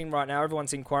quarantine right now.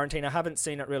 Everyone's in quarantine. I haven't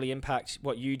seen it really impact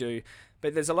what you do,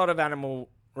 but there's a lot of animal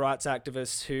rights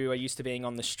activists who are used to being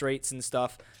on the streets and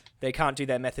stuff. They can't do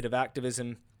their method of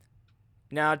activism.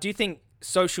 Now, do you think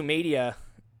social media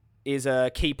is a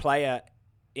key player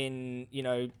in, you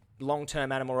know,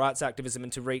 long-term animal rights activism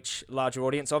and to reach larger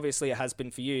audience? Obviously, it has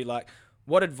been for you. Like,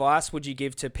 what advice would you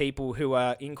give to people who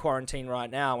are in quarantine right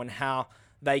now and how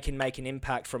they can make an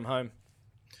impact from home?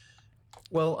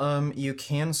 Well, you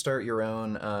can start your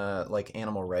own like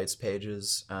animal rights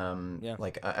pages.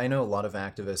 Like I know a lot of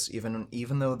activists,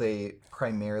 even though they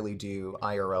primarily do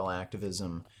IRL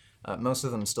activism, most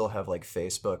of them still have like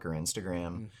Facebook or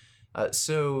Instagram.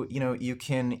 So you know, you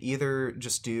can either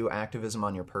just do activism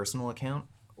on your personal account,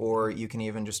 or you can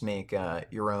even just make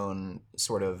your own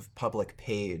sort of public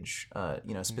page,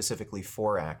 specifically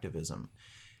for activism.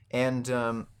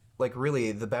 And like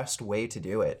really, the best way to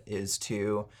do it is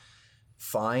to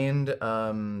find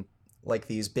like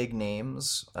these big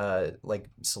names, like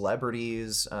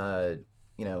celebrities,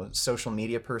 social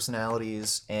media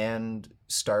personalities, and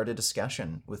start a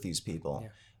discussion with these people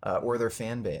or their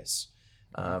fan base.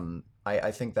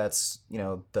 I think that's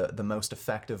the most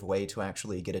effective way to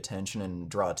actually get attention and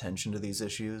draw attention to these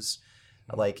issues.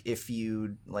 Like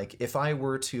if I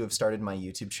were to have started my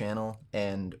YouTube channel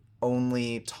and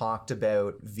only talked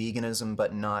about veganism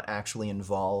but not actually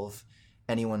involve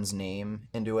anyone's name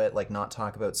into it, like not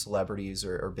talk about celebrities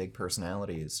or big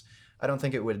personalities, I don't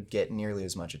think it would get nearly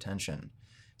as much attention.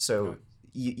 So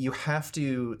you have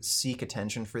to seek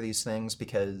attention for these things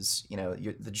because,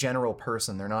 the general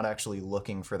person, they're not actually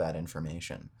looking for that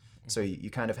information. So you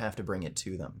kind of have to bring it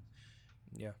to them.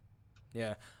 Yeah.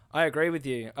 Yeah. I agree with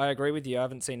you. I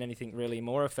haven't seen anything really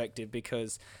more effective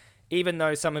because even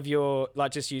though some of your,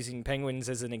 like just using penguins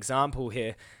as an example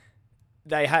here,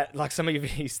 they had like some of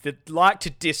these, the like to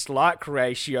dislike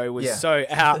ratio was so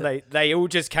out. They all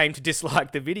just came to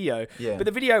dislike the video, but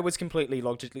the video was completely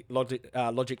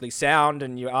logically sound,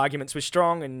 and your arguments were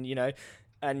strong, and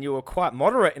and you were quite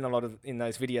moderate in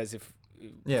those videos,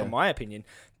 from my opinion.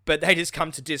 But they just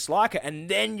come to dislike it, and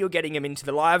then you're getting them into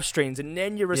the live streams, and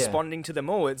then you're responding to them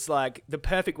all. It's like the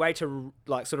perfect way to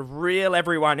like sort of reel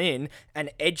everyone in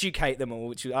and educate them all,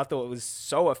 which I thought was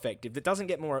so effective. It doesn't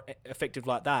get more effective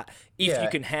like that if you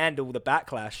can handle the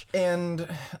backlash. And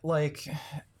like,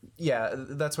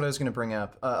 that's what I was going to bring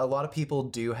up. A lot of people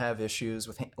do have issues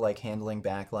with like handling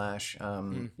backlash.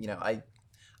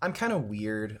 I'm kind of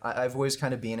weird. I've always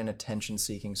kind of been an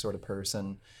attention-seeking sort of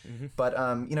person. But,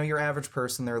 your average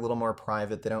person, they're a little more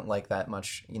private. They don't like that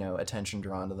much, attention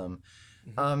drawn to them.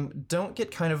 Don't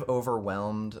get kind of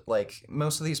overwhelmed. Like,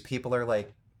 most of these people are,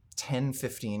 like, 10,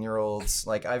 15-year-olds.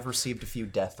 Like, I've received a few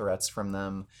death threats from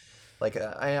them. Like,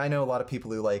 I know a lot of people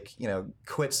who, like,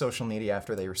 quit social media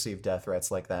after they receive death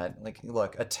threats like that. Like,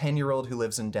 look, a 10-year-old who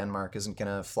lives in Denmark isn't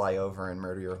going to fly over and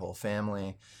murder your whole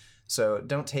family. So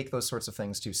don't take those sorts of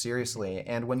things too seriously.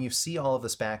 And when you see all of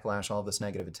this backlash, all of this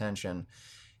negative attention,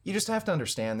 you just have to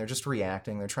understand they're just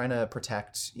reacting. They're trying to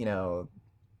protect, their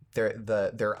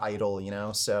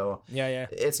idol, So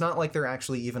it's not like they're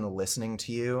actually even listening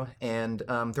to you. And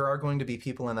there are going to be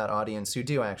people in that audience who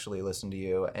do actually listen to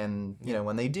you. And,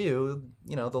 when they do,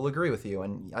 they'll agree with you.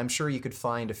 And I'm sure you could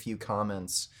find a few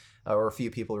comments or a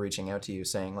few people reaching out to you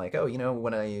saying like, oh,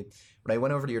 when I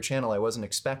went over to your channel, I wasn't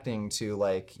expecting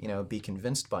to be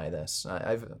convinced by this.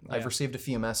 I've received a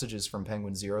few messages from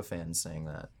Penguin Zero fans saying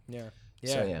that.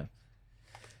 So,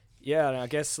 yeah, and I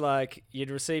guess like you'd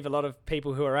receive a lot of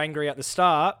people who are angry at the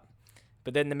start,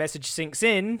 but then the message sinks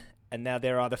in, and now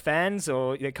they're either fans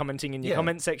or they're commenting in your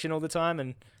comment section all the time,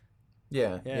 and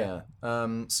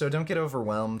so don't get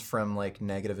overwhelmed from like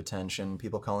negative attention,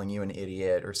 people calling you an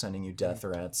idiot or sending you death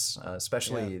threats,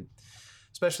 especially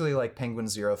like Penguin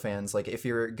Zero fans. Like if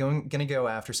you're gonna go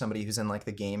after somebody who's in like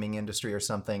the gaming industry or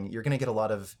something, you're gonna get a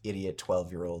lot of idiot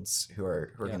 12-year-olds who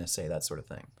are gonna say that sort of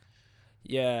thing.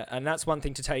 Yeah, and that's one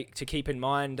thing to keep in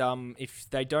mind. If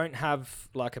they don't have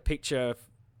like a picture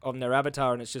on their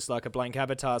avatar and it's just like a blank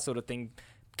avatar sort of thing,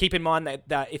 keep in mind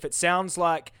that if it sounds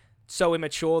like so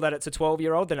immature that it's a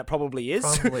 12-year-old, then it probably is.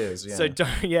 Probably is, yeah. So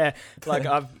like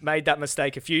I've made that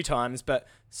mistake a few times, but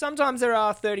sometimes there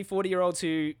are 30, 40-year-olds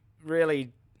who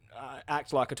really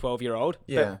act like a 12-year-old.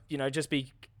 Yeah. But, just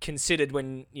be considered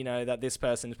when, that this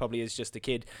person probably is just a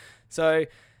kid. So,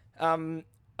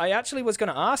 I actually was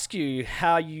going to ask you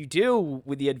how you deal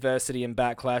with the adversity and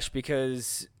backlash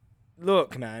because,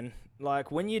 look, man,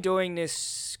 like when you're doing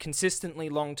this consistently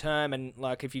long term and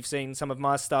like if you've seen some of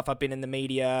my stuff, I've been in the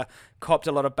media, copped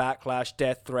a lot of backlash,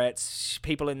 death threats,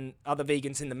 people in other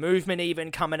vegans in the movement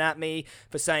even coming at me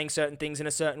for saying certain things in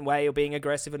a certain way or being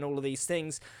aggressive and all of these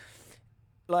things.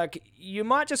 Like you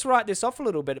might just write this off a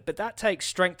little bit, but that takes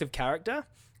strength of character.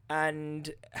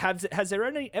 And has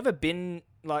there ever been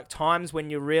like times when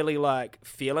you're really like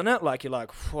feeling it? Like you're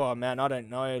like, oh man, I don't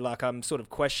know. Like I'm sort of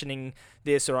questioning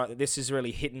this or this is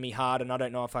really hitting me hard and I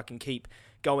don't know if I can keep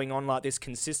going on like this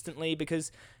consistently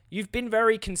because you've been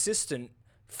very consistent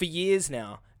for years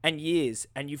now and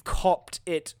you've copped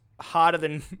it harder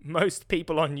than most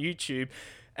people on YouTube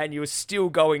and you're still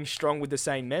going strong with the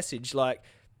same message. Like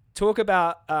talk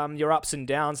about your ups and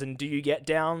downs and do you get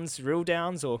downs, real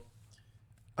downs or...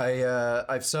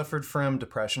 I've suffered from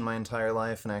depression my entire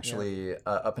life, and actually,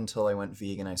 up until I went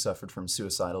vegan, I suffered from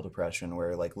suicidal depression,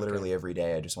 where like literally every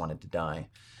day I just wanted to die.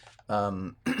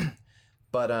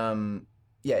 But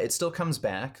yeah, it still comes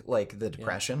back, like the Yeah.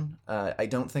 depression. I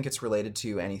don't think it's related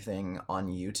to anything on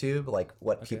YouTube, like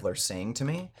what Okay. people are saying to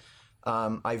me.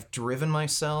 I've driven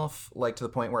myself like to the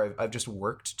point where I've just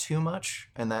worked too much,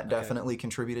 and that Okay. definitely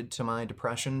contributed to my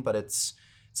depression. But it's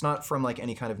not from like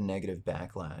any kind of negative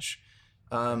backlash.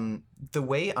 Okay. The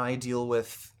way I deal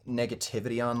with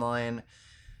negativity online,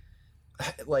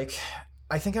 like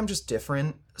I think I'm just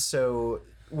different. So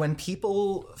when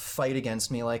people fight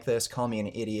against me like this, call me an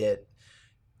idiot,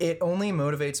 it only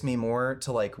motivates me more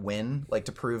to like win, like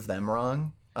to prove them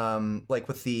wrong. Like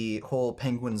with the whole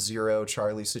Penguin Zero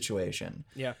Charlie situation.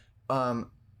 Yeah.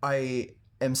 Um, I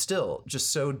am still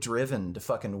just so driven to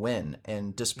fucking win and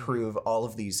Mm-hmm. disprove all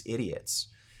of these idiots.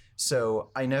 So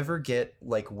I never get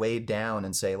like weighed down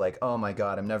and say like, oh my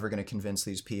god, I'm never going to convince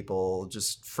these people.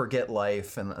 Just forget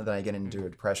life, and then I get into a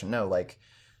depression. No, like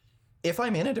if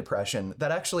I'm in a depression, that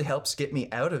actually helps get me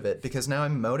out of it because now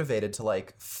I'm motivated to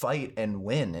like fight and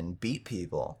win and beat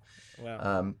people. Wow.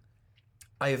 Um,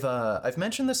 I've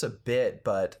mentioned this a bit,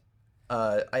 but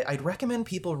I'd recommend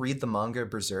people read the manga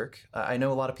Berserk. I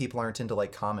know a lot of people aren't into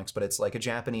like comics, but it's like a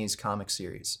Japanese comic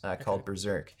series Okay. called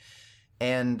Berserk,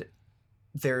 and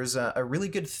there's a really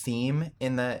good theme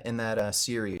in that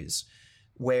series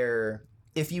where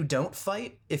if you don't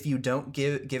fight, if you don't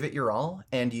give it your all,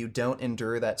 and you don't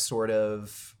endure that sort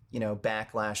of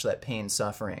backlash, that pain,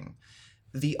 suffering,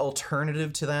 the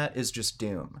alternative to that is just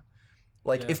doom.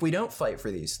 Like Yeah. if we don't fight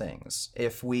for these things,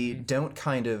 if we Mm-hmm. don't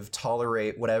kind of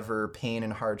tolerate whatever pain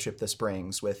and hardship this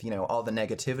brings with all the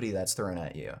negativity that's thrown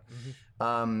at you,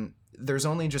 Mm-hmm. there's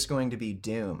only just going to be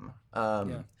doom.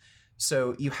 Yeah.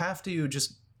 So you have to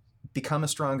just become a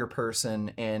stronger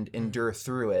person and Mm-hmm. endure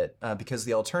through it, because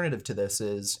the alternative to this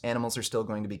is animals are still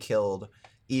going to be killed,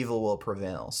 evil will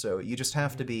prevail. So you just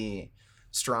have Mm-hmm. to be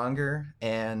stronger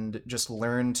and just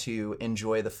learn to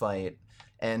enjoy the fight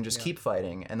and just Yeah. keep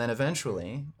fighting, and then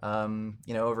eventually,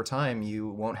 over time, you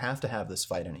won't have to have this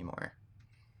fight anymore.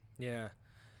 Yeah.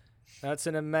 That's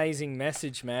an amazing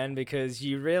message, man, because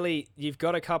you've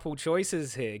got a couple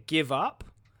choices here. Give up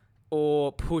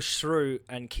or push through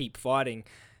and keep fighting.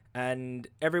 And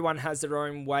everyone has their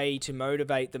own way to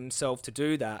motivate themselves to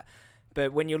do that.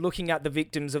 But when you're looking at the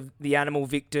victims of the animal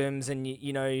victims, and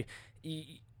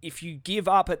if you give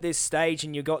up at this stage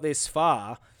and you got this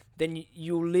far, then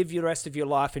you'll live the rest of your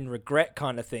life in regret,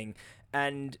 kind of thing.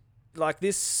 And like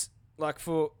this, like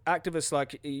for activists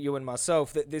like you and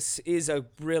myself, that this is a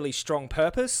really strong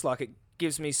purpose. Like it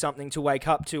gives me something to wake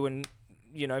up to and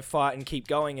fight and keep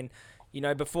going.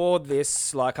 And before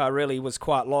this, like I really was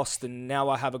quite lost, and now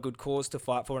I have a good cause to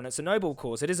fight for, and it's a noble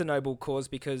cause. It is a noble cause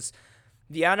because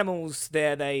the animals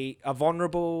there, they are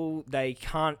vulnerable. They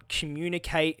can't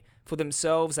communicate for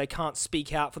themselves. They can't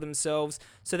speak out for themselves.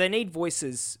 So they need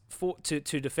voices to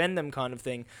defend them, kind of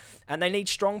thing. And they need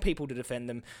strong people to defend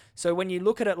them. So when you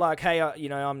look at it like, hey,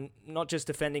 I'm not just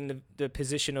defending the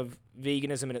position of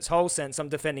veganism in its whole sense. I'm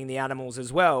defending the animals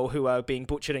as well who are being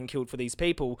butchered and killed for these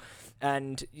people.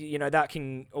 And, that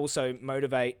can also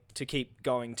motivate to keep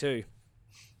going too.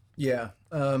 Yeah.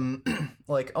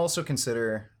 Like also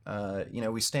consider,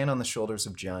 we stand on the shoulders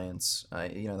of giants.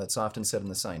 That's often said in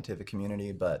the scientific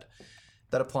community, but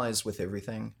that applies with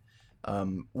everything.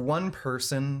 One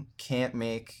person can't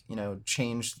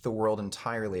change the world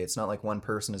entirely. It's not like one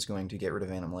person is going to get rid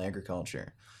of animal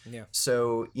agriculture. Yeah.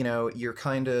 So, you're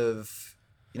kind of,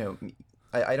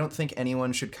 I don't think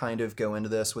anyone should kind of go into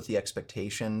this with the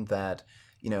expectation that,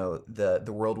 the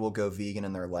world will go vegan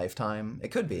in their lifetime. It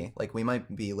could be, like, we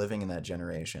might be living in that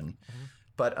generation. Mm-hmm.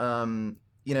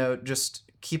 But, just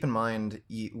keep in mind,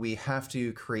 we have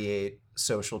to create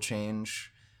social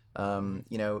change.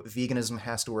 Veganism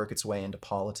has to work its way into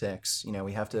politics.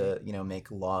 We have to, make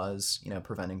laws,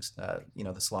 preventing,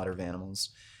 the slaughter of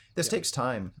animals. This Yeah. takes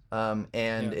time,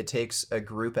 and Yeah. it takes a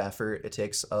group effort. It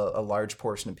takes a large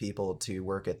portion of people to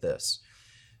work at this.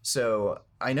 So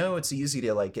I know it's easy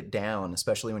to like get down,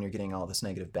 especially when you're getting all this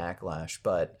negative backlash,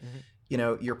 but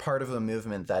Mm-hmm. you're part of a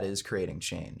movement that is creating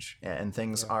change, and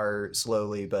things Yeah. are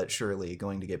slowly but surely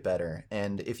going to get better.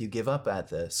 And if you give up at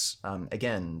this,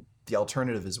 again, the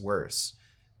alternative is worse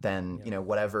than, Yeah.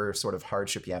 whatever sort of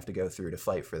hardship you have to go through to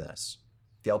fight for this.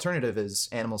 The alternative is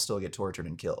animals still get tortured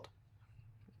and killed.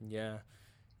 Yeah.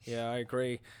 Yeah, I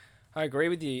agree. I agree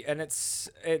with you. And it's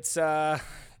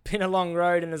been a long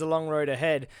road, and there's a long road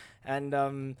ahead.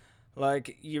 And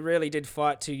like you really did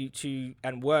fight to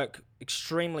and work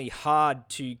extremely hard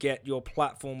to get your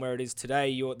platform where it is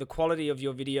today. The quality of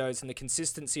your videos and the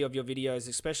consistency of your videos,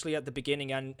 especially at the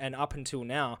beginning and up until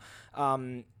now,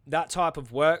 that type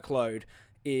of workload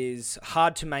is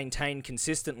hard to maintain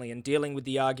consistently, and dealing with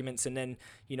the arguments and then,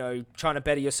 trying to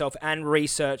better yourself and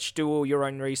do all your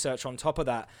own research on top of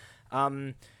that.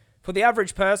 For the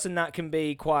average person, that can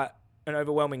be quite an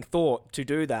overwhelming thought to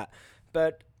do that.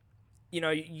 But,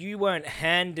 you weren't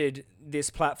handed this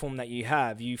platform that you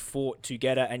have. You fought to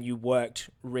get it and you worked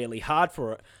really hard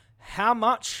for it. How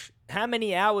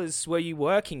many hours were you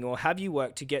working, or have you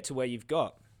worked to get to where you've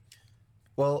got?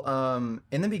 Well,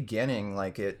 in the beginning,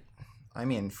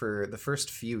 for the first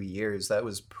few years, that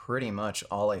was pretty much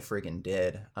all I friggin'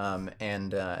 did.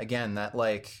 Again,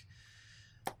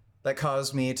 that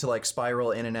caused me to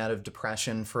spiral in and out of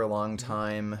depression for a long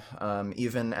time.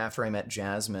 Even after I met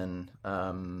Jasmine,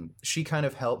 she kind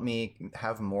of helped me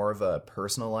have more of a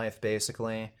personal life,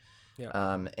 basically.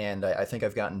 Yeah. And I think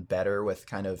I've gotten better with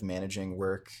kind of managing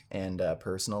work and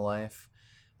personal life.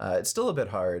 It's still a bit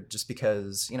hard just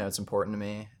because, it's important to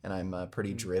me and I'm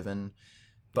pretty driven.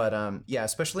 But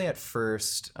especially at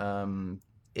first,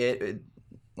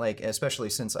 especially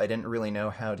since I didn't really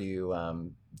know how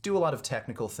to do a lot of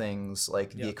technical things,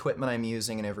 the equipment I'm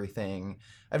using and everything.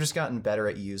 I've just gotten better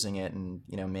at using it and,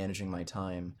 managing my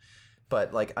time.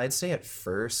 But I'd say at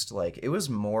first, it was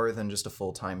more than just a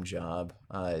full-time job.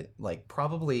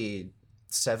 Probably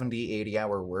 70,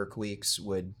 80-hour work weeks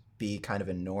would be kind of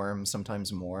a norm,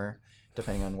 sometimes more,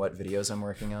 depending on what videos I'm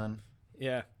working on.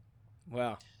 Yeah.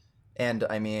 Wow. And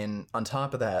on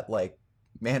top of that,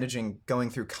 going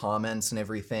through comments and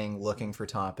everything, looking for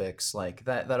topics,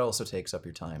 that also takes up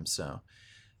your time. So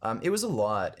it was a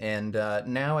lot. And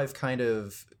now I've kind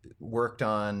of worked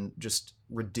on just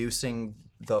reducing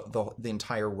the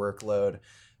entire workload.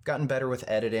 I've gotten better with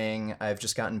editing. I've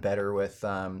just gotten better with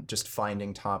just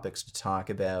finding topics to talk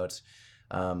about.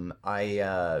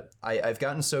 I've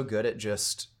gotten so good at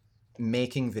just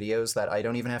making videos that I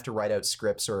don't even have to write out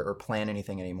scripts or plan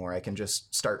anything anymore. I can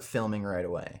just start filming right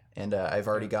away. And I've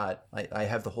already I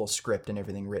have the whole script and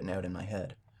everything written out in my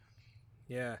head.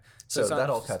 Yeah. So that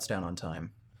all cuts down on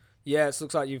time. Yeah, it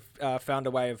looks like you've found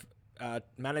a way of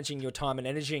managing your time and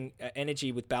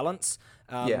energy with balance.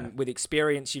 With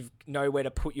experience, you know where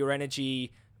to put your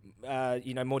energy,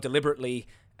 more deliberately.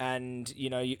 And,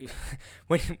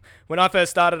 when I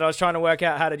first started, I was trying to work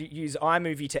out how to use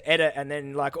iMovie to edit, and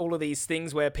then all of these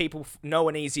things where people know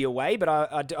an easier way, but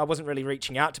I wasn't really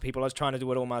reaching out to people. I was trying to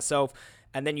do it all myself.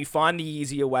 And then you find the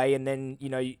easier way, and then,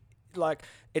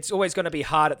 it's always going to be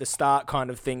hard at the start kind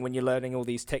of thing when you're learning all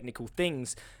these technical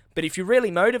things. But if you're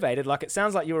really motivated, it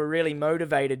sounds like you were really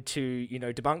motivated to,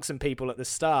 debunk some people at the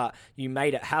start, you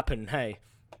made it happen. Hey.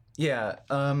 Yeah.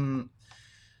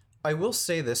 I will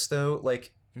say this though,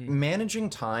 managing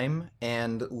time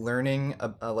and learning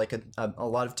a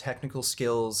lot of technical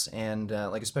skills and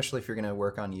especially if you're going to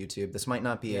work on YouTube, this might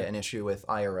not be an issue with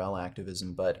IRL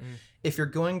activism, but if you're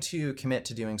going to commit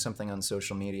to doing something on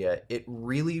social media, it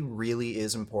really, really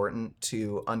is important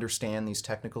to understand these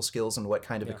technical skills and what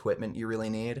kind of equipment you really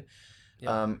need.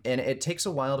 And it takes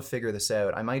a while to figure this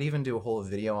out. I might even do a whole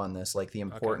video on this, the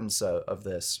importance of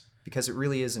this, because it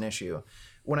really is an issue.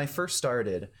 When I first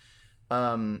started,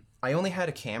 I only had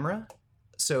a camera,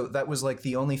 so that was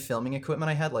the only filming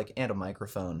equipment I had, and a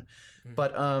microphone.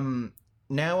 But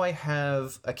now I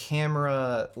have a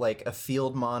camera, a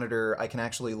field monitor. I can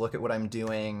actually look at what I'm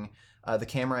doing. The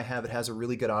camera I have, it has a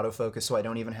really good autofocus, so I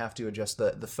don't even have to adjust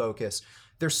the focus.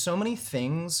 There's so many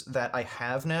things that I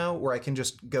have now where I can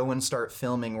just go and start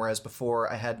filming, whereas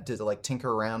before I had to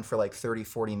tinker around for 30,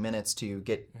 40 minutes to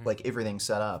get everything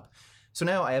set up. So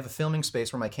now I have a filming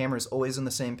space where my camera is always in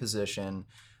the same position.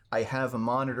 I have a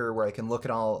monitor where I can look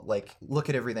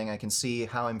at everything. I can see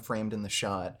how I'm framed in the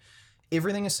shot.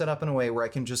 Everything is set up in a way where I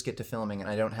can just get to filming and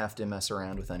I don't have to mess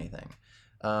around with anything.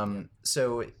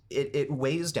 So it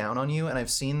weighs down on you, and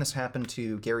I've seen this happen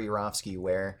to Gary Yourofsky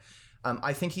where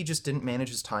I think he just didn't manage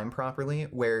his time properly,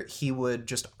 where he would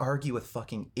just argue with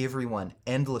fucking everyone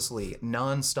endlessly,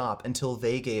 nonstop, until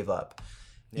they gave up.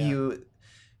 Yeah.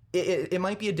 It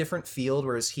might be a different field,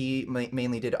 whereas he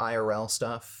mainly did IRL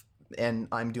stuff and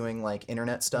I'm doing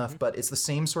internet stuff, but it's the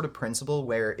same sort of principle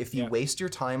where if you waste your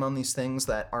time on these things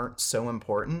that aren't so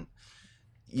important,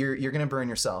 you're going to burn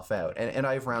yourself out. And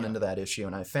I've run into that issue,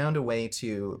 and I found a way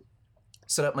to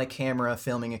set up my camera,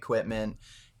 filming equipment,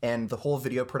 and the whole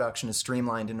video production is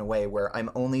streamlined in a way where I'm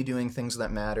only doing things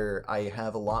that matter. I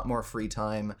have a lot more free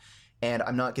time, and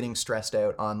I'm not getting stressed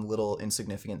out on little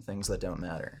insignificant things that don't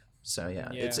matter. So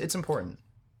it's important.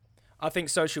 I think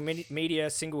social media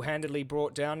single-handedly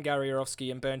brought down Gary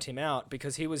Yourofsky and burnt him out,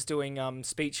 because he was doing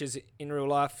speeches in real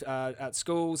life at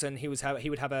schools, and he would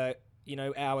have a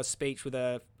hour speech with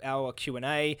a hour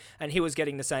Q&A, and he was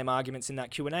getting the same arguments in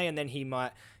that Q&A, and then he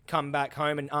might come back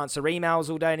home and answer emails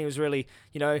all day, and he was really,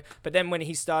 but then when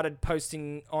he started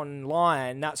posting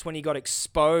online, that's when he got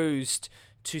exposed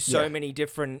to so many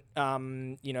different,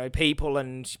 people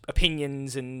and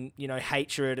opinions and,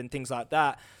 hatred and things like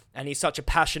that. And he's such a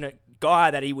passionate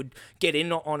guy that he would get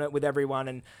in on it with everyone.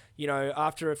 And,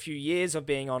 after a few years of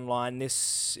being online,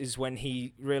 this is when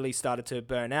he really started to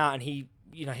burn out. And he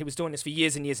was doing this for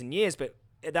years and years and years, but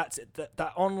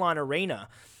that online arena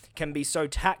can be so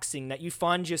taxing that you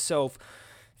find yourself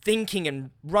thinking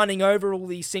and running over all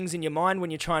these things in your mind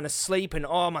when you're trying to sleep, and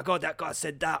oh my god, that guy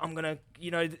said that, I'm gonna,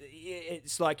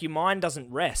 it's like your mind doesn't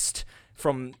rest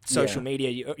from social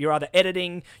media. You're either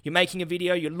editing, you're making a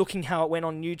video, you're looking how it went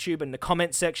on YouTube and the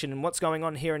comment section and what's going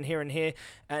on here and here and here,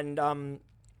 and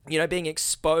being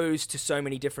exposed to so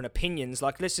many different opinions.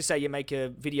 Like, let's just say you make a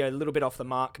video a little bit off the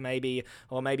mark, maybe,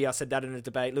 or maybe I said that in a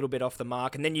debate, a little bit off the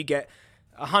mark, and then you get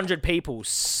 100 people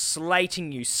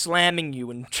slating you, slamming you,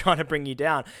 and trying to bring you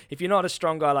down. If you're not a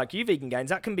strong guy like you, Vegan Gains,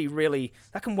 that can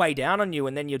weigh down on you,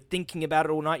 and then you're thinking about it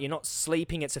all night, you're not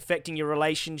sleeping, it's affecting your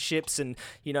relationships, and,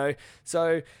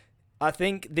 so I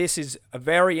think this is a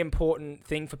very important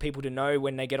thing for people to know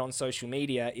when they get on social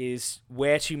media, is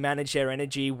where to manage their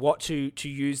energy, what to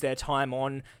use their time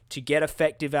on to get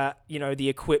effective at, the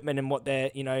equipment and what they're,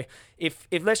 if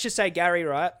let's just say Gary,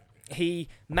 right, he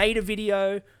made a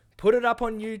video, put it up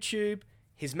on YouTube,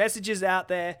 his message is out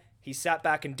there, he sat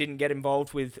back and didn't get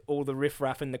involved with all the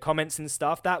riffraff in the comments and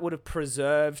stuff, that would have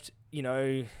preserved,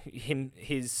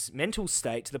 his mental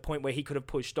state to the point where he could have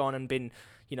pushed on and been,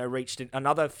 reached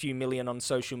another few million on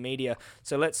social media.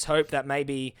 So let's hope that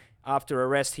maybe after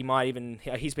arrest,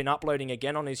 he's been uploading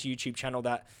again on his YouTube channel,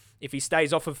 that if he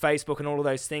stays off of Facebook and all of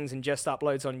those things and just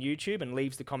uploads on YouTube and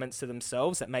leaves the comments to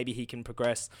themselves, that maybe he can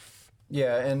progress.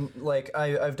 Yeah, and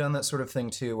I've done that sort of thing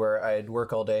too, where I'd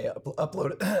work all day,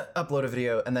 upload a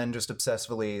video, and then just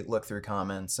obsessively look through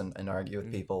comments and argue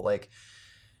with people. Like,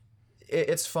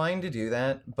 it's fine to do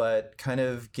that, but kind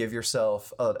of give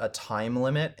yourself a time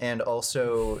limit, and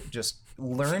also just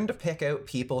learn to pick out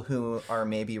people who are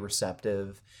maybe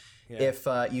receptive. Yeah. If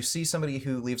you see somebody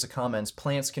who leaves a comment,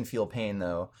 plants can feel pain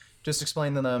though, just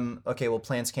explain to them, okay, well,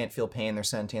 plants can't feel pain, they're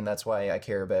sentient, that's why I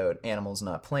care about animals,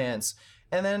 not plants.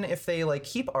 And then if they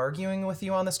keep arguing with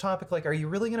you on this topic, are you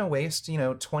really going to waste,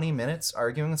 20 minutes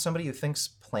arguing with somebody who thinks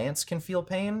plants can feel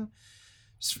pain?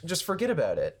 Just forget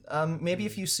about it. Maybe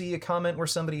if you see a comment where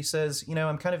somebody says,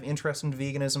 I'm kind of interested in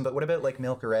veganism, but what about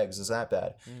milk or eggs? Is that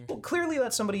bad? Well, clearly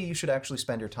that's somebody you should actually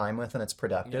spend your time with, and it's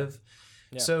productive.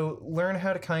 Yeah. So learn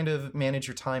how to kind of manage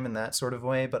your time in that sort of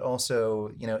way, but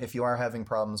also, if you are having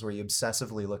problems where you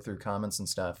obsessively look through comments and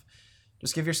stuff,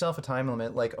 just give yourself a time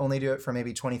limit, only do it for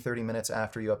maybe 20, 30 minutes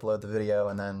after you upload the video,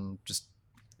 and then just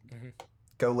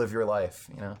go live your life,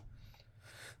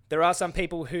 There are some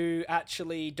people who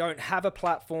actually don't have a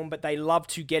platform, but they love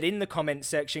to get in the comment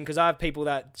section, because I have people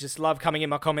that just love coming in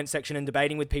my comment section and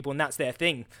debating with people, and that's their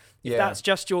thing. If that's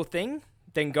just your thing,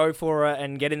 then go for it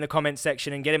and get in the comment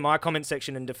section and get in my comment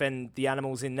section and defend the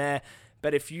animals in there.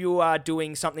 But if you are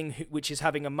doing something which is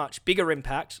having a much bigger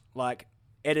impact, like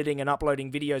editing and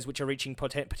uploading videos which are reaching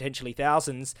potentially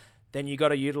thousands, then you got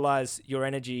to utilize your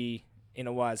energy in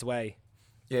a wise way.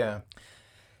 Yeah.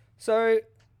 So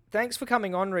thanks for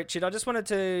coming on, Richard. I just wanted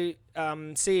to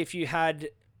see if you had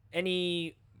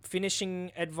any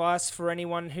finishing advice for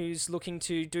anyone who's looking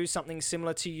to do something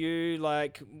similar to you,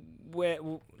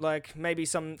 maybe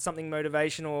something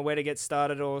motivational, or where to get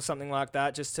started or something like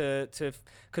that, just to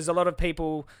because a lot of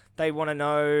people, they want to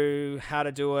know how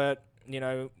to do it,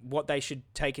 what they should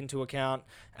take into account.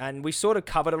 And we sort of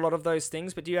covered a lot of those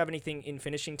things, but do you have anything in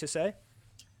finishing to say?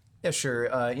 Yeah, sure.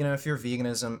 If you're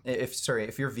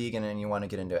if you're vegan and you want to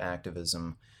get into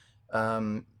activism,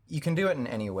 you can do it in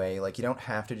any way. You don't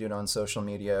have to do it on social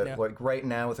media. Yeah. Right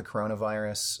now with the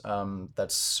coronavirus,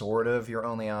 that's sort of your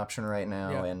only option right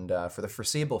now. Yeah. And for the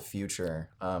foreseeable future,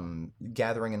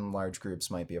 gathering in large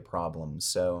groups might be a problem.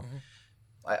 So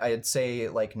I'd say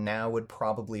now would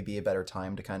probably be a better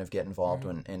time to kind of get involved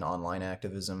in online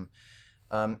activism.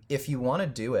 If you want to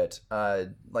do it, a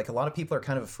lot of people are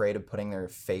kind of afraid of putting their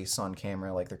face on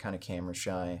camera, they're kind of camera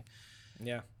shy.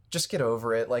 Yeah. Just get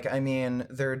over it.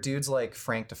 There are dudes like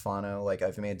Frank Tufano,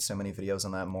 I've made so many videos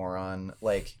on that moron.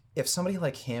 If somebody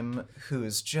like him,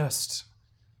 who's just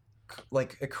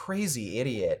a crazy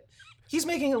idiot, he's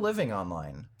making a living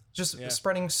online. Just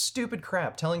spreading stupid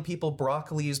crap, telling people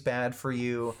broccoli is bad for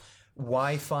you,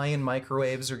 Wi-Fi and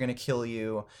microwaves are going to kill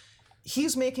you.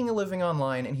 He's making a living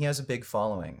online, and he has a big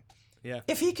following. Yeah.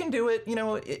 If he can do it,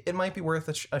 it might be worth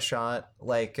a shot.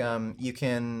 You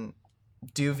can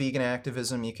do vegan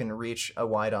activism, you can reach a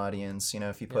wide audience,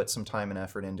 if you put some time and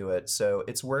effort into it. So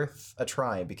it's worth a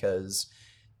try, because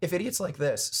if idiots like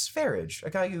this, Sverige, a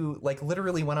guy who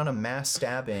literally went on a mass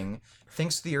stabbing,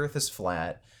 thinks the earth is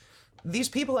flat, these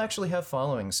people actually have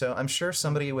following. So I'm sure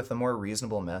somebody with a more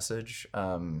reasonable message,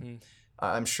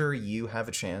 I'm sure you have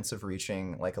a chance of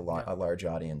reaching a large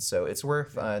audience. So it's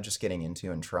worth just getting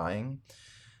into and trying.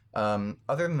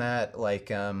 Other than that,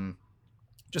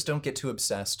 just don't get too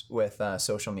obsessed with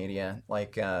social media.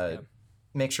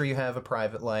 Make sure you have a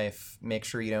private life. Make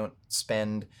sure you don't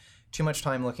spend too much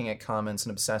time looking at comments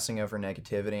and obsessing over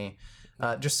negativity.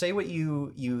 Just say what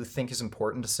you think is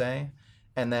important to say,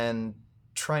 and then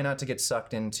try not to get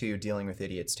sucked into dealing with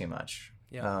idiots too much.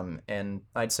 And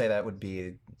I'd say that would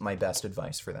be my best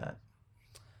advice for that.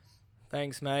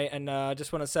 Thanks, mate. And I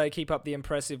just want to say, keep up the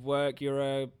impressive work. You're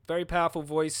a very powerful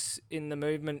voice in the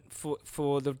movement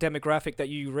for the demographic that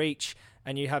you reach,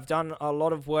 and you have done a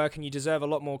lot of work, and you deserve a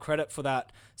lot more credit for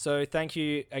that. So thank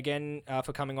you again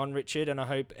for coming on, Richard, and I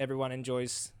hope everyone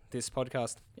enjoys this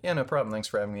podcast. Yeah, no problem. Thanks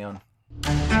for having me on.